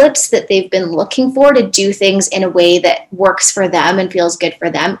permission slips that they've been looking for to do things in a way that works for them and feels good for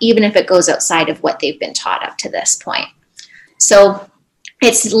them, even if it goes outside of what they've been taught up to this point. So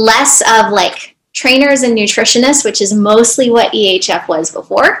it's less of like trainers and nutritionists, which is mostly what EHF was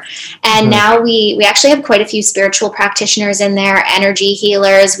before. And now we actually have quite a few spiritual practitioners in there, energy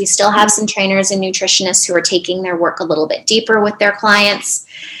healers. We still have some trainers and nutritionists who are taking their work a little bit deeper with their clients.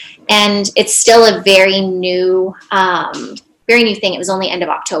 And it's still a very new thing. It was only end of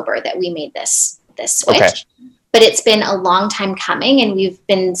October that we made this switch. Okay. But it's been a long time coming, and we've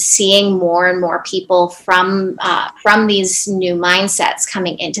been seeing more and more people from these new mindsets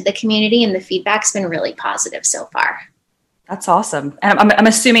coming into the community, and the feedback's been really positive so far. That's awesome. And I'm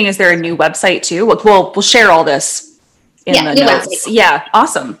assuming, is there a new website too? We'll share all this in the notes. Website. Yeah.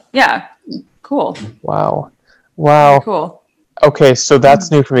 Awesome. Yeah. Cool. Wow. Very cool. Okay, so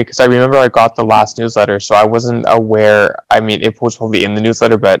that's new for me because I remember I got the last newsletter, so I wasn't aware. I mean, it was probably in the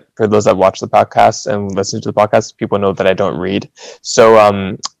newsletter, but for those that watch the podcast and listen to the podcast, people know that I don't read. So,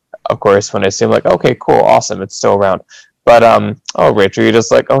 of course, when I see, I'm like, okay, cool, awesome, it's still around. But oh, Rachel, you're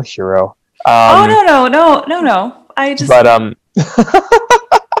just like, oh, hero. No. I just. But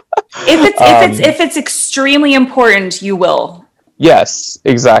if it's extremely important, you will. Yes,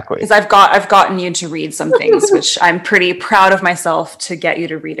 exactly. Because I've gotten you to read some things, which I'm pretty proud of myself to get you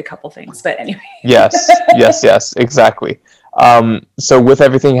to read a couple things. But anyway. Yes, exactly. So with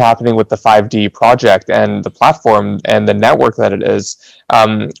everything happening with the 5D project and the platform and the network that it is,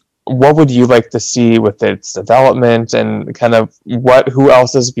 what would you like to see with its development and kind of who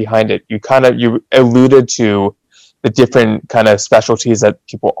else is behind it? You alluded to the different kind of specialties that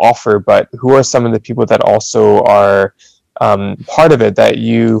people offer, but who are some of the people that also are part of it that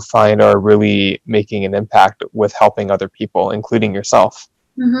you find are really making an impact with helping other people, including yourself?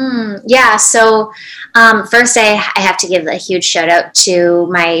 Mm-hmm. Yeah. So first, I have to give a huge shout out to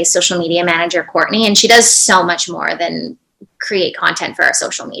my social media manager, Courtney, and she does so much more than create content for our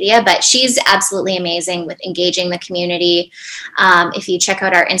social media, but she's absolutely amazing with engaging the community. If you check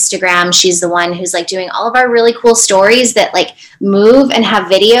out our Instagram, she's the one who's like doing all of our really cool stories that like move and have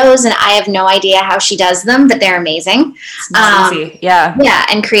videos, and I have no idea how she does them, but they're amazing. Easy. Yeah,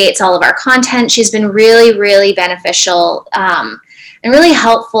 and creates all of our content. She's been really, really beneficial and really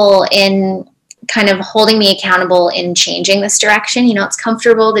helpful in kind of holding me accountable in changing this direction. You know, it's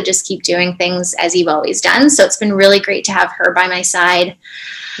comfortable to just keep doing things as you've always done. So it's been really great to have her by my side.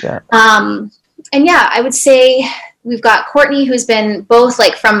 Yeah. And yeah, I would say we've got Courtney, who's been both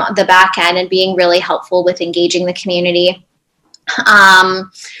like from the back end and being really helpful with engaging the community.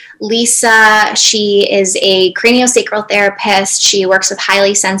 Lisa, she is a craniosacral therapist. She works with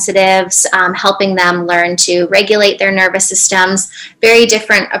highly sensitives, helping them learn to regulate their nervous systems. Very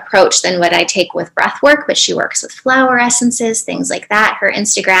different approach than what I take with breathwork, but she works with flower essences, things like that. Her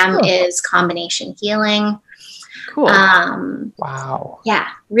Instagram is Combination Healing. Cool. Wow. Yeah,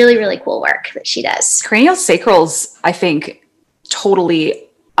 really, really cool work that she does. Craniosacral's, I think, totally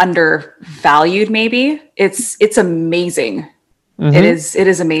undervalued. Maybe it's amazing. Mm-hmm. It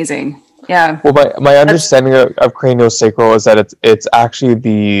is amazing. Yeah. Well, my understanding of craniosacral is that it's actually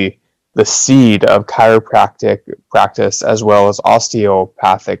the seed of chiropractic practice as well as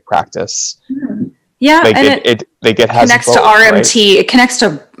osteopathic practice. Yeah, like and it has connects both, to RMT. Right? It connects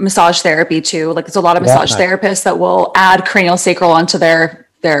to massage therapy too. Like there's a lot of massage therapists that will add craniosacral onto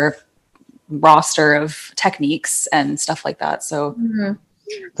their roster of techniques and stuff like that. So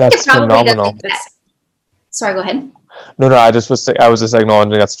that's phenomenal. Sorry, go ahead. No, I was just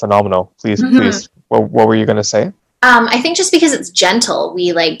acknowledging that's phenomenal. Please. What were you going to say? I think just because it's gentle,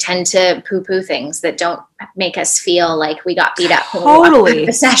 we like tend to poo-poo things that don't make us feel like we got beat up totally in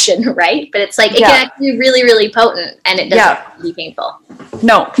the session, right? But it's like it can actually be really, really potent, and it doesn't have to be painful.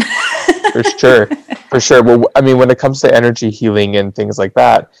 No, for sure. Well, I mean, when it comes to energy healing and things like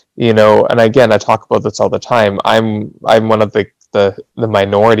that, you know, and again, I talk about this all the time. I'm one of the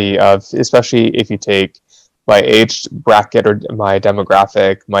minority of, especially if you take my age bracket or my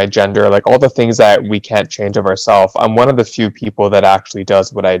demographic, my gender, like all the things that we can't change of ourselves. I'm one of the few people that actually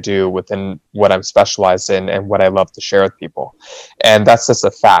does what I do within what I'm specialized in and what I love to share with people. And that's just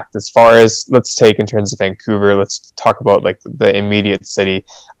a fact. As far as, let's take in terms of Vancouver, let's talk about like the immediate city.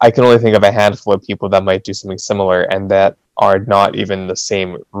 I can only think of a handful of people that might do something similar and that are not even the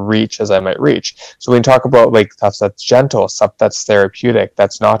same reach as I might reach. So when we talk about like stuff that's gentle, stuff that's therapeutic,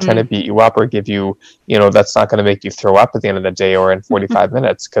 that's not trying to beat you up or give you, you know, that's not going to make you throw up at the end of the day or in 45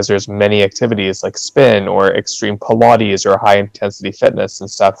 minutes, because there's many activities like spin or extreme Pilates or high intensity fitness and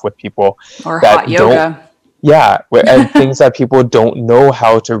stuff with people or that hot yoga. And things that people don't know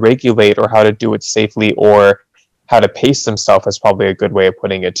how to regulate or how to do it safely or how to pace themselves is probably a good way of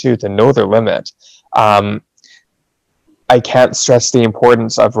putting it too, to know their limit. I can't stress the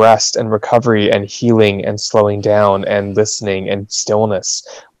importance of rest and recovery and healing and slowing down and listening and stillness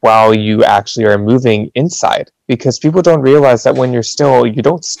while you actually are moving inside, because people don't realize that when you're still, you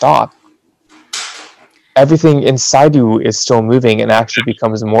don't stop. Everything inside you is still moving and actually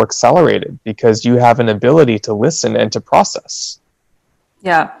becomes more accelerated because you have an ability to listen and to process.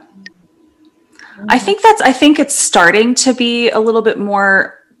 Yeah. I think it's starting to be a little bit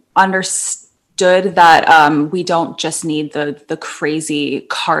more understood that we don't just need the crazy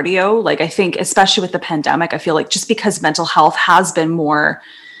cardio. Like I think, especially with the pandemic, I feel like just because mental health has been more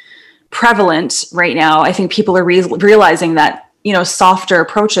prevalent right now. I think people are realizing that, you know, softer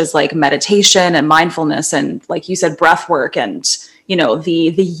approaches like meditation and mindfulness and, like you said, breath work and, you know,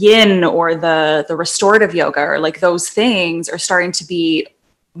 the yin or the restorative yoga, or like those things are starting to be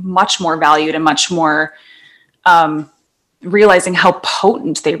much more valued and much more realizing how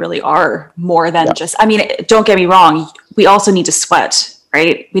potent they really are, more than just, I mean, don't get me wrong, we also need to sweat,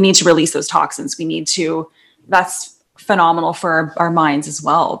 right? We need to release those toxins. We need to, that's phenomenal for our minds as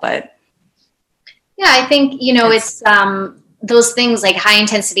well. But yeah, I think, you know, it's those things like high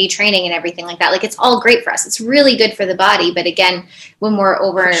intensity training and everything like that. Like, it's all great for us. It's really good for the body. But again, when we're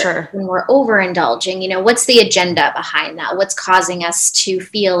overindulging, you know, what's the agenda behind that? What's causing us to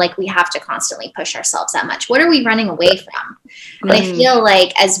feel like we have to constantly push ourselves that much? What are we running away from? And I feel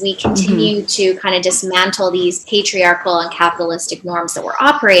like as we continue to kind of dismantle these patriarchal and capitalistic norms that we're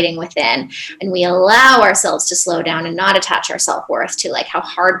operating within, and we allow ourselves to slow down and not attach our self-worth to like how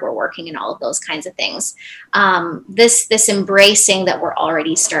hard we're working and all of those kinds of things, this embracing that we're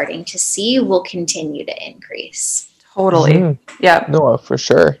already starting to see will continue to increase. Totally. Yeah. No, for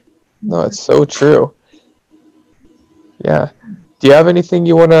sure. No, it's so true. Yeah. Do you have anything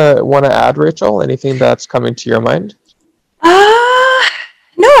you wanna add, Rachel? Anything that's coming to your mind?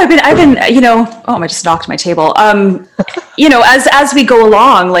 No, I've been, you know, I just knocked my table. You know, as we go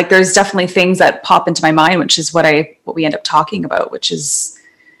along, like there's definitely things that pop into my mind, which is what we end up talking about, which is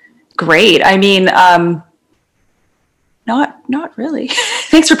great. I mean, not really.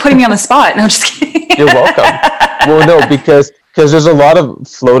 Thanks for putting me on the spot. No, I'm just kidding. You're welcome. Well, no, because there's a lot of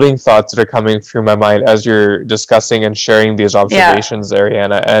floating thoughts that are coming through my mind as you're discussing and sharing these observations,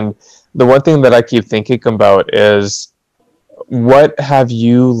 Ariana. And the one thing that I keep thinking about is, what have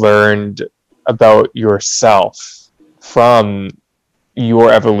you learned about yourself from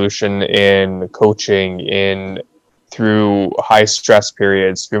your evolution in coaching, through high stress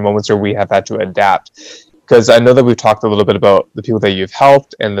periods, through moments where we have had to adapt? Because I know that we've talked a little bit about the people that you've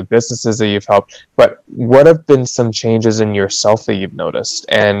helped and the businesses that you've helped, but what have been some changes in yourself that you've noticed,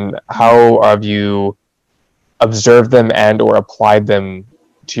 and how have you observed them and or applied them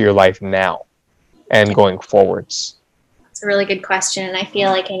to your life now and going forwards? It's a really good question. And I feel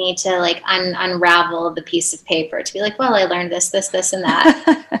like I need to like unravel the piece of paper to be like, well, I learned this, and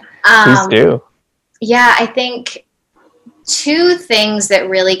that. Please do. Yeah, I think two things that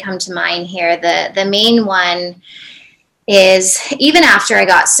really come to mind here. The main one is, even after I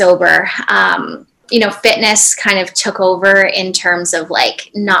got sober, you know, fitness kind of took over in terms of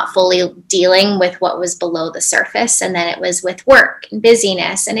like not fully dealing with what was below the surface. And then it was with work and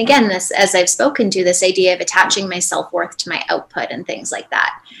busyness. And again, this, as I've spoken to, this idea of attaching my self-worth to my output and things like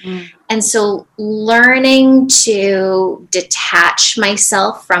that. And so learning to detach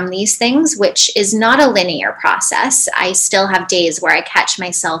myself from these things, which is not a linear process. I still have days where I catch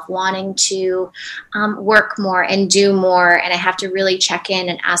myself wanting to work more and do more. And I have to really check in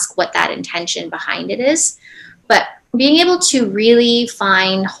and ask what that intention behind it is. But being able to really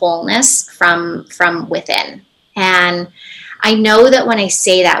find wholeness from within. And I know that when I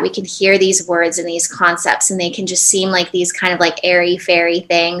say that, we can hear these words and these concepts, and they can just seem like these kind of like airy fairy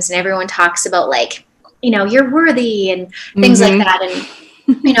things. And everyone talks about like, you know, you're worthy and things like that. And,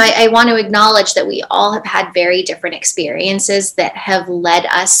 you know, I want to acknowledge that we all have had very different experiences that have led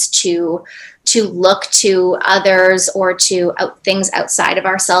us to look to others or to things outside of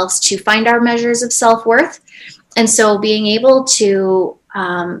ourselves to find our measures of self-worth. And so being able to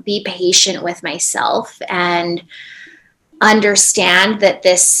be patient with myself and understand that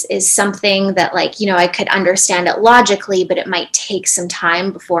this is something that, like, you know, I could understand it logically, but it might take some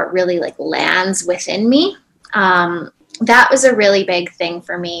time before it really like lands within me. That was a really big thing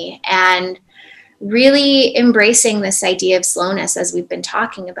for me, and really embracing this idea of slowness, as we've been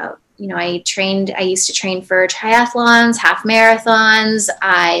talking about. You know, I used to train for triathlons, half marathons.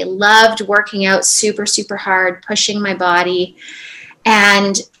 I loved working out super, super hard, pushing my body.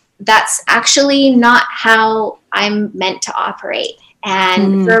 And that's actually not how I'm meant to operate.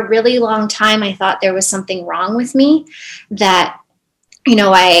 And for a really long time, I thought there was something wrong with me, that, you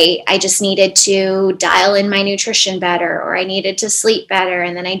know, I just needed to dial in my nutrition better, or I needed to sleep better,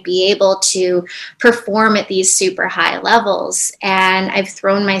 and then I'd be able to perform at these super high levels. And I've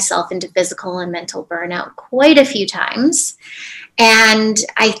thrown myself into physical and mental burnout quite a few times. And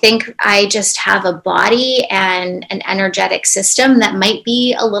I think I just have a body and an energetic system that might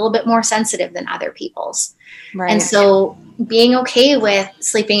be a little bit more sensitive than other people's. Right. And so being okay with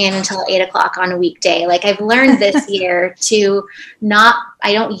sleeping in until 8 o'clock on a weekday. Like I've learned this year to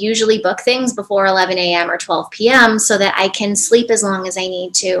I don't usually book things before 11 a.m. or 12 p.m. so that I can sleep as long as I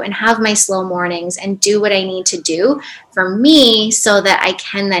need to and have my slow mornings and do what I need to do for me so that I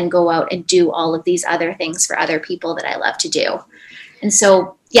can then go out and do all of these other things for other people that I love to do. And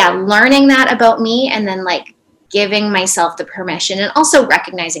so, yeah, learning that about me and then like giving myself the permission and also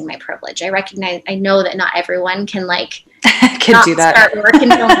recognizing my privilege. I know that not everyone can like can do that. Start work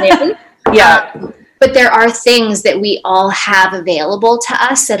until noon. Yeah. But there are things that we all have available to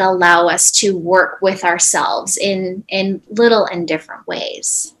us that allow us to work with ourselves in little and different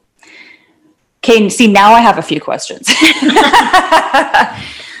ways. Okay, see, now I have a few questions.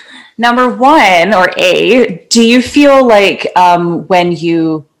 Number one, or A, do you feel like when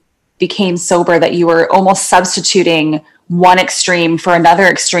you became sober that you were almost substituting one extreme for another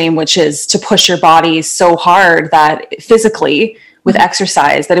extreme, which is to push your body so hard that physically with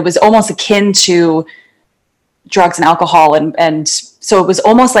exercise, that it was almost akin to drugs and alcohol. And so it was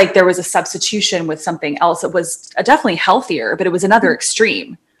almost like there was a substitution with something else that was definitely healthier, but it was another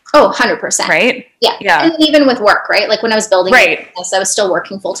extreme. Oh, 100%. Right? Yeah. And even with work, right? Like when I was building business, I was still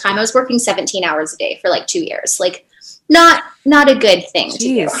working full time. I was working 17 hours a day for like 2 years. Like not a good thing to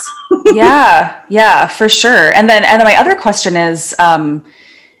do. Yeah, for sure. And then my other question is,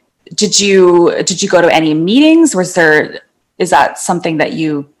 did you go to any meetings? Is that something that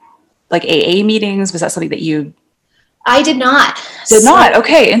you, like AA meetings? Was that something that you? I did not.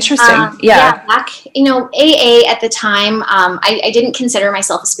 Okay. Interesting. Yeah. Back, AA at the time, I didn't consider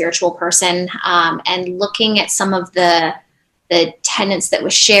myself a spiritual person. And looking at some of the tenets that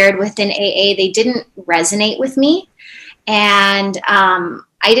was shared within AA, they didn't resonate with me. And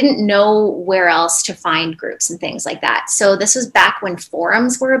I didn't know where else to find groups and things like that. So this was back when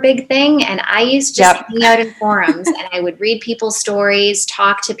forums were a big thing. And I used to hang out in forums and I would read people's stories,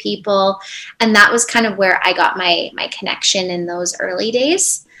 talk to people. And that was kind of where I got my connection in those early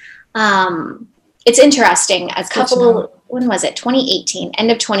days. It's interesting. When was it? 2018,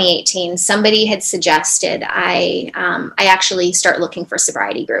 end of 2018, somebody had suggested I actually start looking for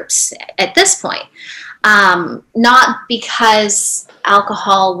sobriety groups at this point. Not because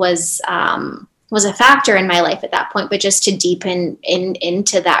alcohol was a factor in my life at that point, but just to deepen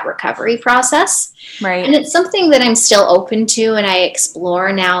into that recovery process. Right. And it's something that I'm still open to and I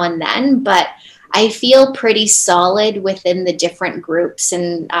explore now and then, but I feel pretty solid within the different groups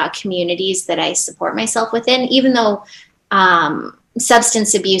and communities that I support myself within, even though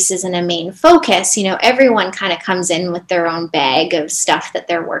substance abuse isn't a main focus. Everyone kind of comes in with their own bag of stuff that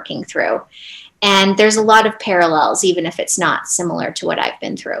they're working through. And there's a lot of parallels, even if it's not similar to what I've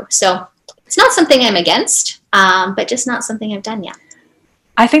been through. So it's not something I'm against, but just not something I've done yet.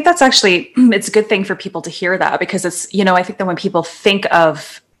 I think that's actually, it's a good thing for people to hear that, because it's, I think that when people think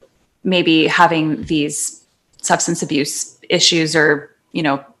of maybe having these substance abuse issues or,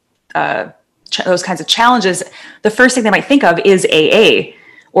 those kinds of challenges, the first thing they might think of is AA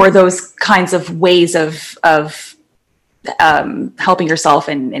or those kinds of ways of helping yourself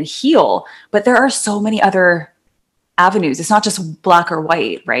and heal. But there are so many other avenues. It's not just black or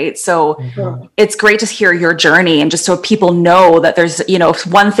white, right? So it's great to hear your journey, and just so people know that there's, if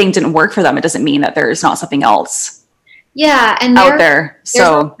one thing didn't work for them, it doesn't mean that there's not something else. Yeah, and out there. There's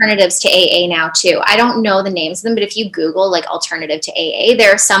alternatives to AA now too. I don't know the names of them, but if you Google like alternative to AA,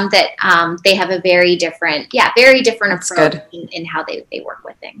 there are some that they have a very different approach in how they work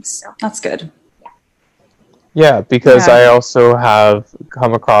with things. So that's good. Yeah, because I also have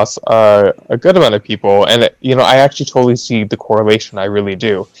come across a good amount of people, and I actually totally see the correlation. I really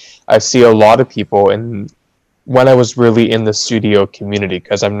do. I see a lot of people, and when I was really in the studio community,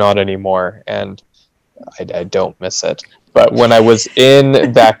 because I'm not anymore, and I don't miss it. But when I was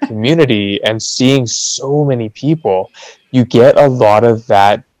in that community and seeing so many people, you get a lot of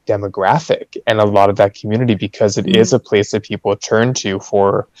that demographic and a lot of that community, because it is a place that people turn to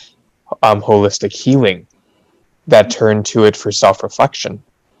for holistic healing, that turn to it for self-reflection,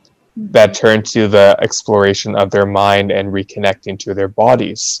 that turn to the exploration of their mind and reconnecting to their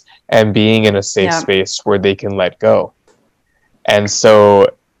bodies and being in a safe space where they can let go. And so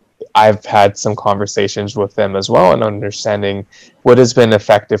I've had some conversations with them as well, and understanding what has been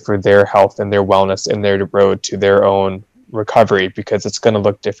effective for their health and their wellness in their road to their own recovery, because it's going to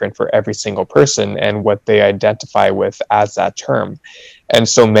look different for every single person and what they identify with as that term. And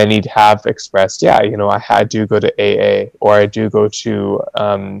so many have expressed, I do go to AA, or I do go to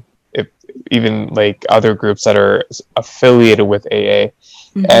even like other groups that are affiliated with AA.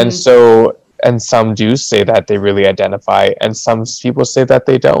 And some do say that they really identify, and some people say that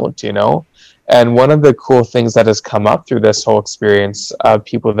they don't, And one of the cool things that has come up through this whole experience of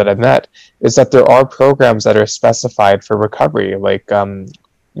people that I've met is that there are programs that are specified for recovery, like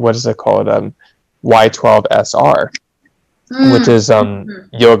what is it called? Y12SR, which is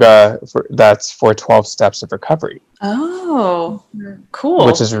yoga that's for 12 steps of recovery. Oh, cool.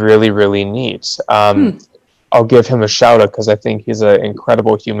 Which is really, really neat. I'll give him a shout out because I think he's an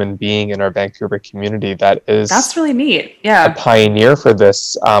incredible human being in our Vancouver community that's really neat. Yeah. A pioneer for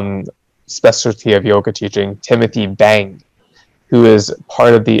this specialty of yoga teaching, Timothy Bang, who is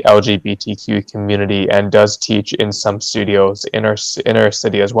part of the LGBTQ community and does teach in some studios in our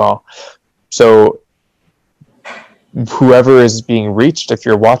city as well. So whoever is being reached, if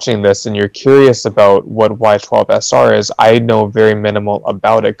you're watching this and you're curious about what Y12SR is, I know very minimal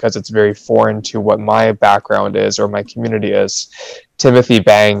about it because it's very foreign to what my background is or my community is. Timothy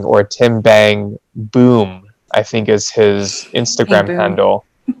Bang, or Tim Bang Boom, I think is his Instagram handle.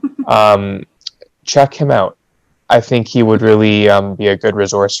 Check him out. I think he would really be a good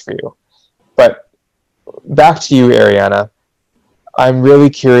resource for you. But back to you, Ariana. I'm really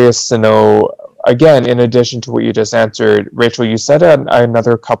curious to know, again, in addition to what you just answered, Rachel, you said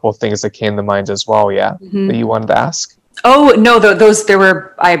another couple things that came to mind as well, yeah? That you wanted to ask? Oh, no,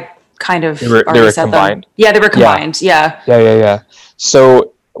 I kind of they were combined. Them. Yeah, they were combined, yeah. Yeah.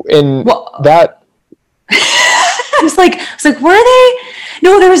 So, that... it's like, were they?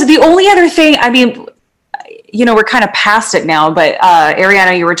 No, there was the only other thing, I mean... we're kind of past it now, but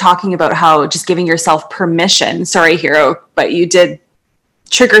Ariana, you were talking about how just giving yourself permission. Sorry, Hero, but you did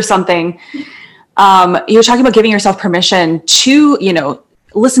trigger something. You were talking about giving yourself permission to,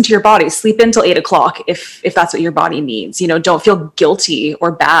 listen to your body, sleep until 8:00 if that's what your body needs. Don't feel guilty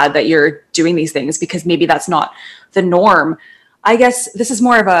or bad that you're doing these things because maybe that's not the norm. I guess this is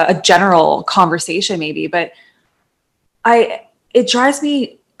more of a general conversation, maybe, but it drives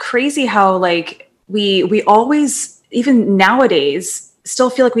me crazy how we always, even nowadays, still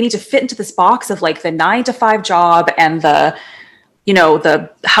feel like we need to fit into this box of the 9-to-5 job and the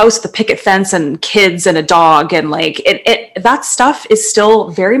house, the picket fence and kids and a dog. And that stuff is still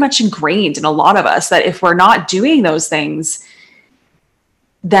very much ingrained in a lot of us, that if we're not doing those things,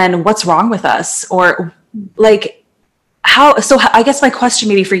 then what's wrong with us? Or I guess my question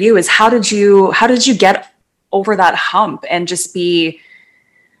maybe for you is how did you get over that hump and just be,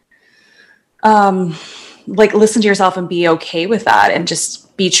 listen to yourself and be okay with that and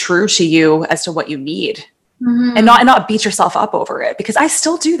just be true to you as to what you need, and not beat yourself up over it, because I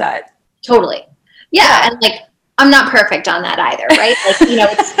still do that. Totally. Yeah. And I'm not perfect on that either. Right.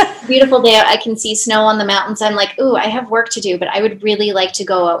 It's a beautiful day. I can see snow on the mountains. I'm like, ooh, I have work to do, but I would really like to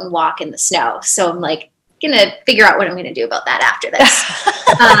go out and walk in the snow. So I'm going to figure out what I'm going to do about that after this.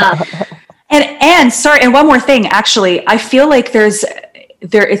 And sorry. And one more thing, actually, I feel like things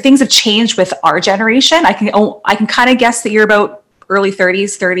have changed with our generation. I can kind of guess that you're about early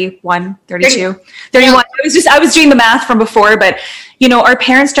 30s, 31, 32, 31. Yeah. I was doing the math from before, but our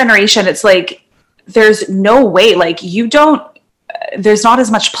parents' generation, it's there's no way, there's not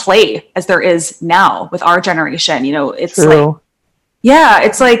as much play as there is now with our generation. It's True.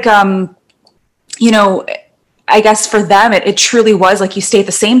 It's I guess for them, it truly was you stay at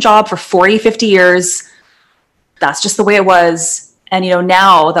the same job for 40, 50 years. That's just the way it was. And,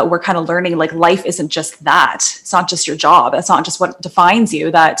 now that we're kind of learning, life isn't just that. It's not just your job. That's not just what defines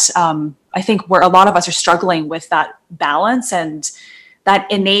you. That I think where a lot of us are struggling with that balance and that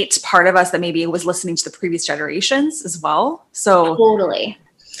innate part of us that maybe was listening to the previous generations as well. So totally.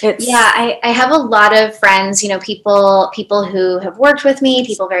 I have a lot of friends, people who have worked with me,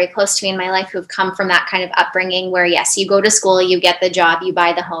 people very close to me in my life who've come from that kind of upbringing where, yes, you go to school, you get the job, you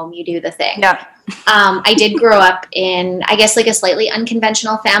buy the home, you do the thing. Yeah. I did grow up in, I guess, a slightly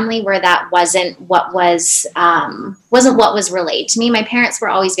unconventional family where that wasn't what was relayed to me. My parents were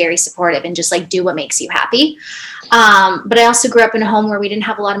always very supportive and just do what makes you happy. But I also grew up in a home where we didn't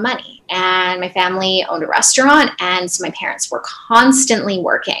have a lot of money, and my family owned a restaurant. And so my parents were constantly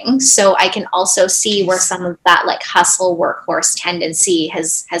working. So I can also see where some of that hustle workhorse tendency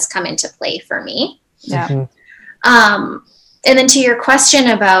has come into play for me. Yeah. And then to your question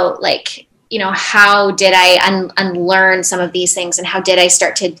about how did I unlearn some of these things and how did I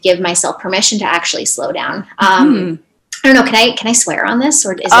start to give myself permission to actually slow down? I don't know. Can I swear on this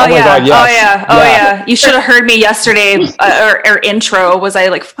or is God, yes. Oh yeah. You should have heard me yesterday. Our intro was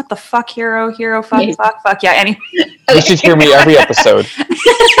what the fuck, hero, fuck. Yeah. Anyway, you should hear me every episode.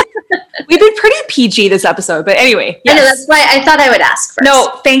 We've been pretty PG this episode, but anyway. Yes. I know, that's why I thought I would ask first.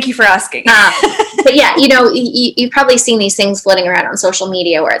 No, thank you for asking. But yeah, you've probably seen these things floating around on social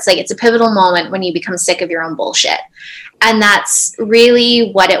media where it's it's a pivotal moment when you become sick of your own bullshit. And that's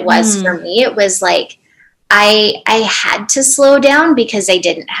really what it was for me. It was like, I had to slow down because I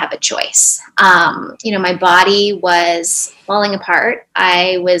didn't have a choice. My body was falling apart.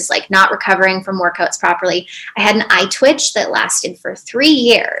 I was like not recovering from workouts properly. I had an eye twitch that lasted for 3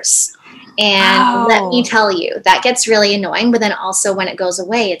 years. And let me tell you, that gets really annoying. But then also when it goes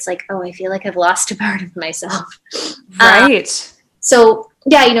away, it's like, oh, I feel like I've lost a part of myself. Right. So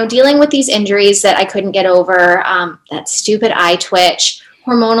yeah, dealing with these injuries that I couldn't get over, that stupid eye twitch,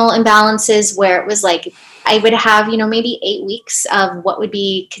 hormonal imbalances where it was like, I would have, maybe 8 weeks of what would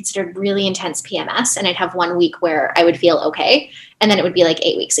be considered really intense PMS. And I'd have 1 week where I would feel okay. And then it would be like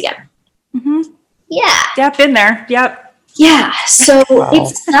 8 weeks again. Mm-hmm. Yeah. Yep. Been there. Yep. Yeah. So it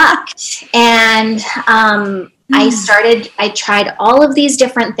sucked. And I tried all of these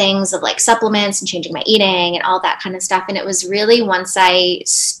different things of like supplements and changing my eating and all that kind of stuff. And it was really once I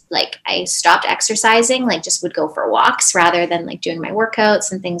stopped exercising, like just would go for walks rather than like doing my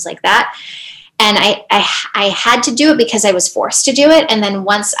workouts and things like that. And I had to do it because I was forced to do it. And then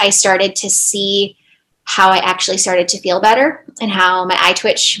once I started to see how I actually started to feel better and how my eye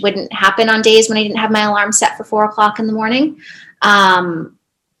twitch wouldn't happen on days when I didn't have my alarm set for 4:00 in the morning,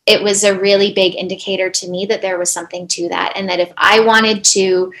 it was a really big indicator to me that there was something to that. And that if I wanted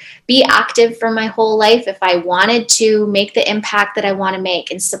to be active for my whole life, if I wanted to make the impact that I want to make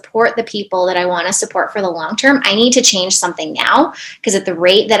and support the people that I want to support for the long term, I need to change something now, because at the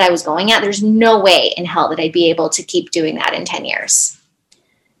rate that I was going at, there's no way in hell that I'd be able to keep doing that in 10 years.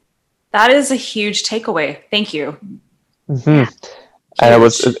 That is a huge takeaway. Thank you. Mm-hmm. And I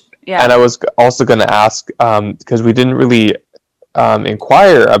was also going to ask, because we didn't really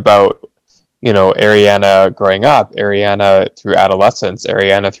inquire about, Ariana growing up, Ariana through adolescence,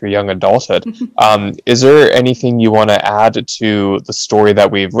 Ariana through young adulthood. Is there anything you want to add to the story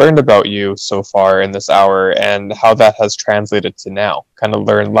that we've learned about you so far in this hour and how that has translated to now? Kind of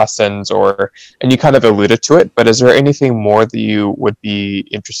learn lessons, and you kind of alluded to it, but is there anything more that you would be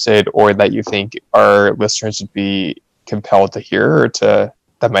interested or that you think our listeners would be compelled to hear or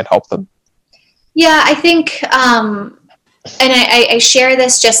that might help them? Yeah, I think, and I share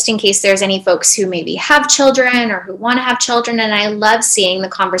this just in case there's any folks who maybe have children or who want to have children. And I love seeing the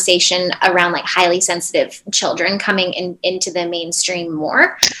conversation around like highly sensitive children coming into the mainstream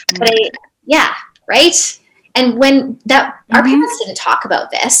more. But right. And our parents didn't talk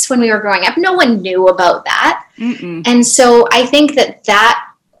about this when we were growing up. No one knew about that. Mm-mm. And so I think that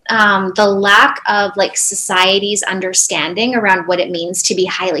the lack of like society's understanding around what it means to be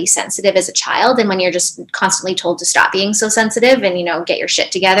highly sensitive as a child, and when you're just constantly told to stop being so sensitive and get your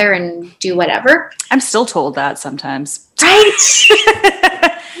shit together and do whatever. I'm still told that sometimes. Right.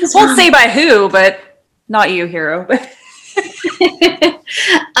 Won't say by who, but not you, Hero.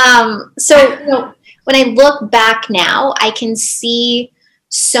 So when I look back now, I can see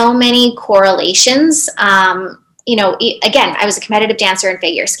so many correlations. Again, I was a competitive dancer and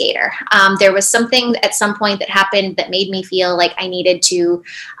figure skater. There was something at some point that happened that made me feel like I needed to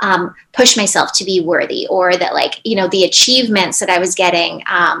push myself to be worthy, or that the achievements that I was getting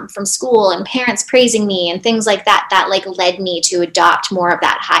from school and parents praising me and things like that led me to adopt more of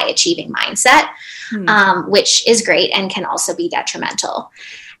that high achieving mindset, which is great and can also be detrimental.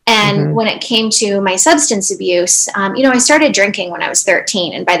 And when it came to my substance abuse, I started drinking when I was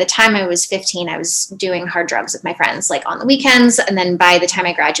 13. And by the time I was 15, I was doing hard drugs with my friends, like on the weekends. And then by the time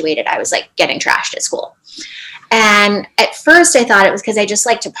I graduated, I was like getting trashed at school. And at first I thought it was because I just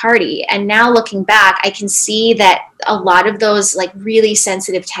like to party. And now looking back, I can see that a lot of those like really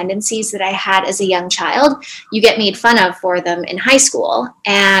sensitive tendencies that I had as a young child, you get made fun of for them in high school.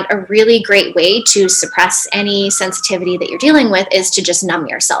 And a really great way to suppress any sensitivity that you're dealing with is to just numb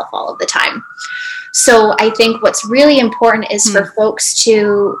yourself all of the time. So I think what's really important is for folks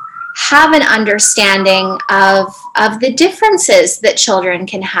to have an understanding of the differences that children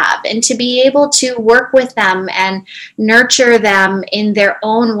can have, and to be able to work with them and nurture them in their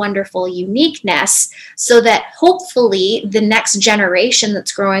own wonderful uniqueness, so that hopefully the next generation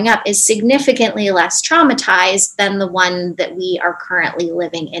that's growing up is significantly less traumatized than the one that we are currently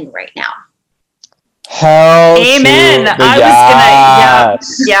living in right now. Hell Amen.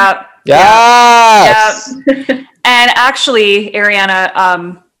 Yes. And actually,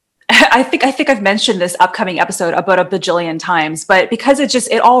 Ariana, I think I've mentioned this upcoming episode about a bajillion times, but because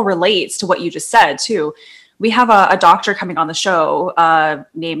it all relates to what you just said too. We have a doctor coming on the show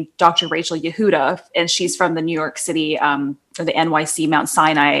named Dr. Rachel Yehuda, and she's from the New York City or the NYC Mount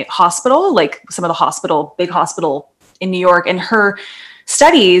Sinai Hospital, like some of the big hospital in New York. And her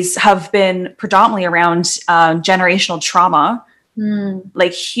studies have been predominantly around generational trauma,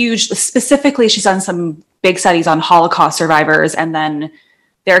 like huge. Specifically, she's done some big studies on Holocaust survivors and then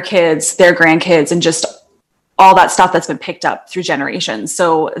their kids, their grandkids, and just all that stuff that's been picked up through generations.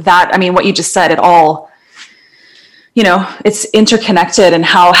 So that, I mean, what you just said, it all, you know, it's interconnected, and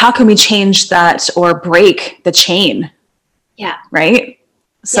how can we change that or break the chain? Yeah. Right.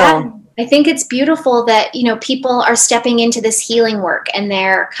 So yeah. I think it's beautiful that, you know, people are stepping into this healing work and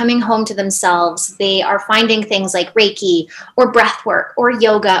they're coming home to themselves. They are finding things like Reiki or breath work or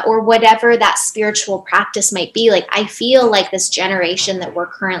yoga or whatever that spiritual practice might be. Like, I feel like this generation that we're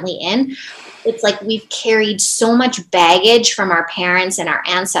currently in, it's like we've carried so much baggage from our parents and our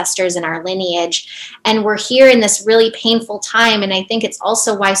ancestors and our lineage. And we're here in this really painful time. And I think it's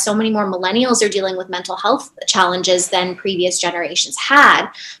also why so many more millennials are dealing with mental health challenges than previous generations had,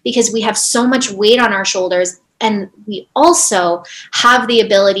 because we have so much weight on our shoulders. And we also have the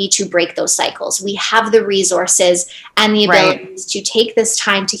ability to break those cycles. We have the resources and the abilities to take this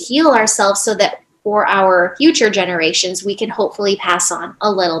time to heal ourselves so that for our future generations, we can hopefully pass on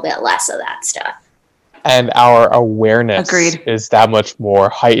a little bit less of that stuff. And our awareness is that much more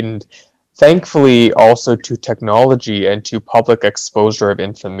heightened, thankfully, also to technology and to public exposure of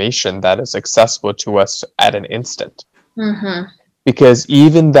information that is accessible to us at an instant. Mm-hmm. Because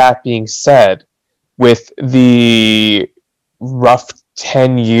even that being said, with the rough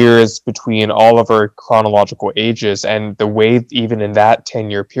 10 years between all of our chronological ages, and the way even in that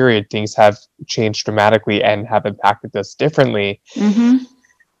 10-year period things have changed dramatically and have impacted us differently,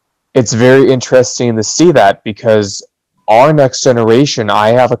 it's very interesting to see that, because our next generation, I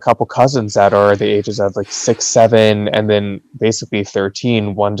have a couple cousins that are the ages of like 6, 7, and then basically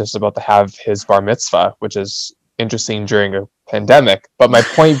 13, one just about to have his bar mitzvah, which is interesting during a pandemic. But my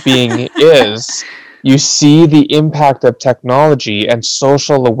point being is, you see the impact of technology and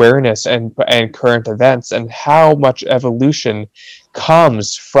social awareness and current events, and how much evolution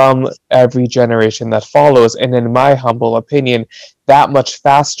comes from every generation that follows. And in my humble opinion, that much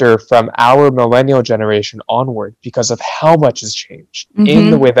faster from our millennial generation onward, because of how much has changed in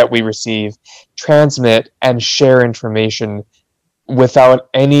the way that we receive, transmit, and share information without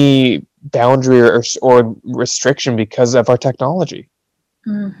any boundary or restriction because of our technology.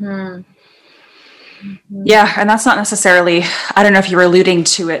 Yeah, and that's not necessarily, I don't know if you were alluding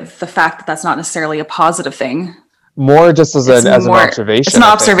to it, the fact that that's not necessarily a positive thing. More just as an observation. It's an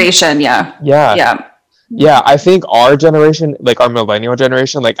observation, yeah. Yeah, I think our generation, like our millennial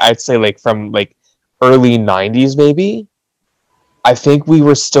generation, like I'd say like from like early 90s maybe, I think we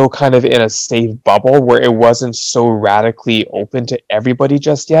were still kind of in a safe bubble where it wasn't so radically open to everybody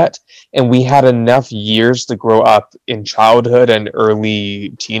just yet. And we had enough years to grow up in childhood and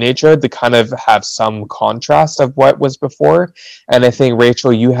early teenagehood to kind of have some contrast of what was before. And I think,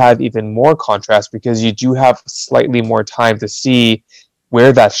 Rachel, you have even more contrast because you do have slightly more time to see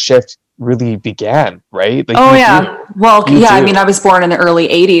where that shift really began, right? Like Well, I mean, I was born in the early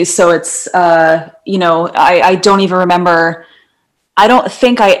 80s. So it's, you know, I don't even remember... I don't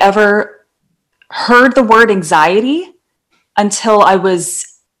think I ever heard the word anxiety until I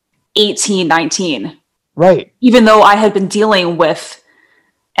was 18, 19. Right. Even though I had been dealing with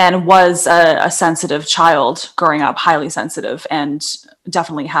and was a sensitive child growing up, highly sensitive, and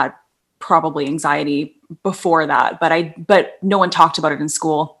definitely had probably anxiety before that. But no one talked about it in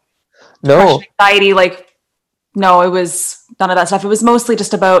school. No. Anxiety, like, no, it was none of that stuff. It was mostly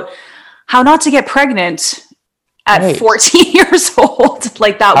just about how not to get pregnant at 14 years old.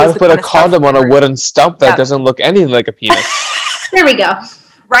 Like that was how to put a condom on a wooden stump that doesn't look anything like a penis. There we go.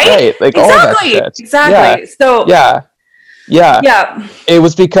 Right? Like all that shit. Exactly. So yeah. It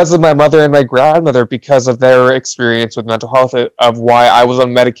was because of my mother and my grandmother, because of their experience with mental health, of why I was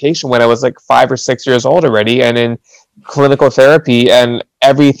on medication when I was like 5 or 6 years old already, and in clinical therapy and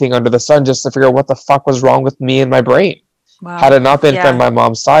everything under the sun, just to figure out what the fuck was wrong with me and my brain. Wow. Had it not been from my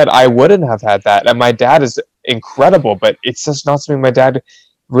mom's side, I wouldn't have had that. And my dad is incredible, but it's just not something my dad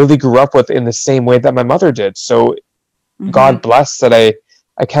really grew up with in the same way that my mother did. So God bless that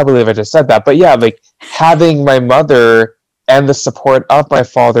I can't believe I just said that. But yeah, like having my mother and the support of my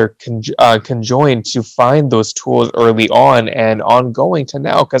father conjoined to find those tools early on and ongoing to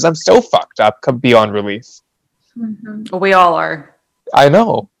now, because I'm still fucked up beyond relief. We all are. I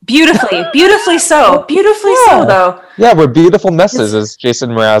know. Beautifully so. Beautifully so, though. Yeah, we're beautiful messes, as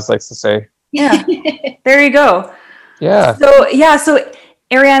Jason Mraz likes to say. Yeah. There you go. Yeah. So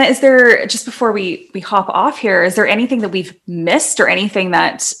Ariana, is there, just before we hop off here, is there anything that we've missed or anything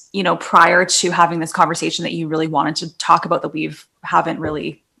that, you know, prior to having this conversation that you really wanted to talk about that we haven't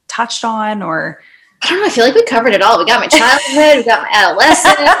really touched on? Or I don't know, I feel like we covered it all. We got my childhood, we got my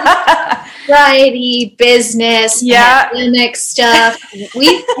adolescence, variety, business, pandemic stuff. I think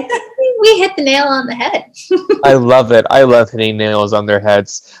we we hit the nail on the head. I love it. I love hitting nails on their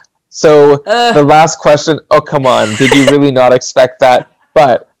heads. So the last question. Oh, come on! Did you really not expect that?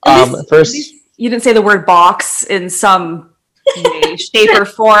 But first, you didn't say the word box in some way, shape, or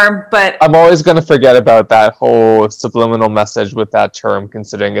form. But I'm always going to forget about that whole subliminal message with that term,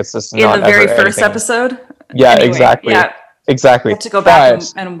 considering it's just in not the very first anything. episode. Yeah, anyway, exactly. Yeah. Exactly. I have to go back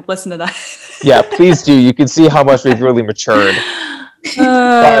and listen to that. Yeah, please do. You can see how much we've really matured.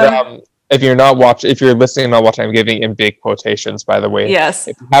 But if you're listening and not watching, I'm giving in big quotations, by the way. Yes.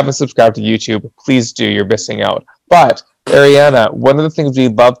 If you haven't subscribed to YouTube, please do. You're missing out. But Ariana, one of the things we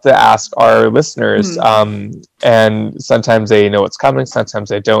love to ask our listeners, and sometimes they know what's coming, sometimes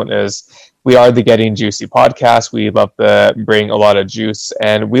they don't, is we are the Getting Juicy podcast. We love to bring a lot of juice,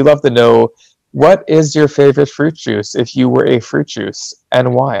 and we love to know, what is your favorite fruit juice if you were a fruit juice,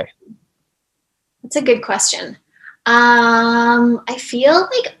 and why? That's a good question. I feel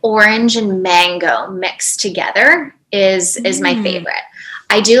like orange and mango mixed together is my favorite.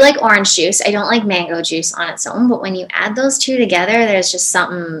 I do like orange juice. I don't like mango juice on its own, but when you add those two together, there's just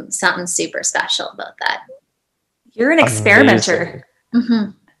something super special about that. You're an experimenter.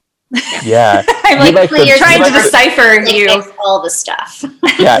 Mm-hmm. Yeah. I'm like you're trying to decipher all the stuff.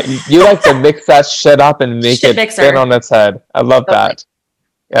 Yeah, you like to mix that shit up and make it spin on its head. I love that.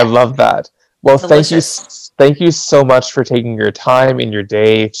 I love that. Well, delicious. Thank you so much for taking your time in your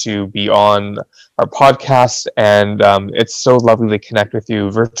day to be on our podcast, and it's so lovely to connect with you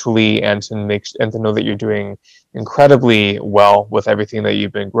virtually and to know that you're doing incredibly well with everything that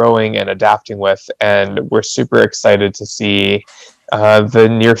you've been growing and adapting with, and we're super excited to see the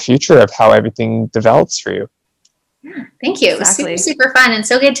near future of how everything develops for you. Yeah, thank you. Exactly. It was super fun and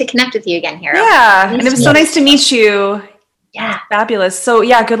so good to connect with you again, Hero. Yeah, and it was so nice to meet you. Yeah. Fabulous. So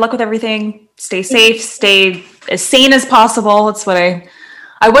yeah, good luck with everything. Stay safe, stay as sane as possible. That's what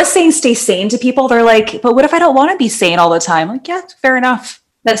I was saying, stay sane to people. They're like, but what if I don't want to be sane all the time? Like, yeah, fair enough.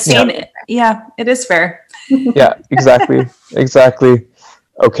 That's sane. Yeah, it is fair. Yeah, exactly. Exactly.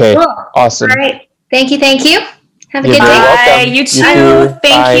 Okay. Cool. Awesome. All right. Thank you. Have a good day. Welcome. You too.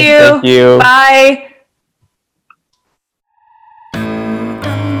 Thank you. Thank you. Bye.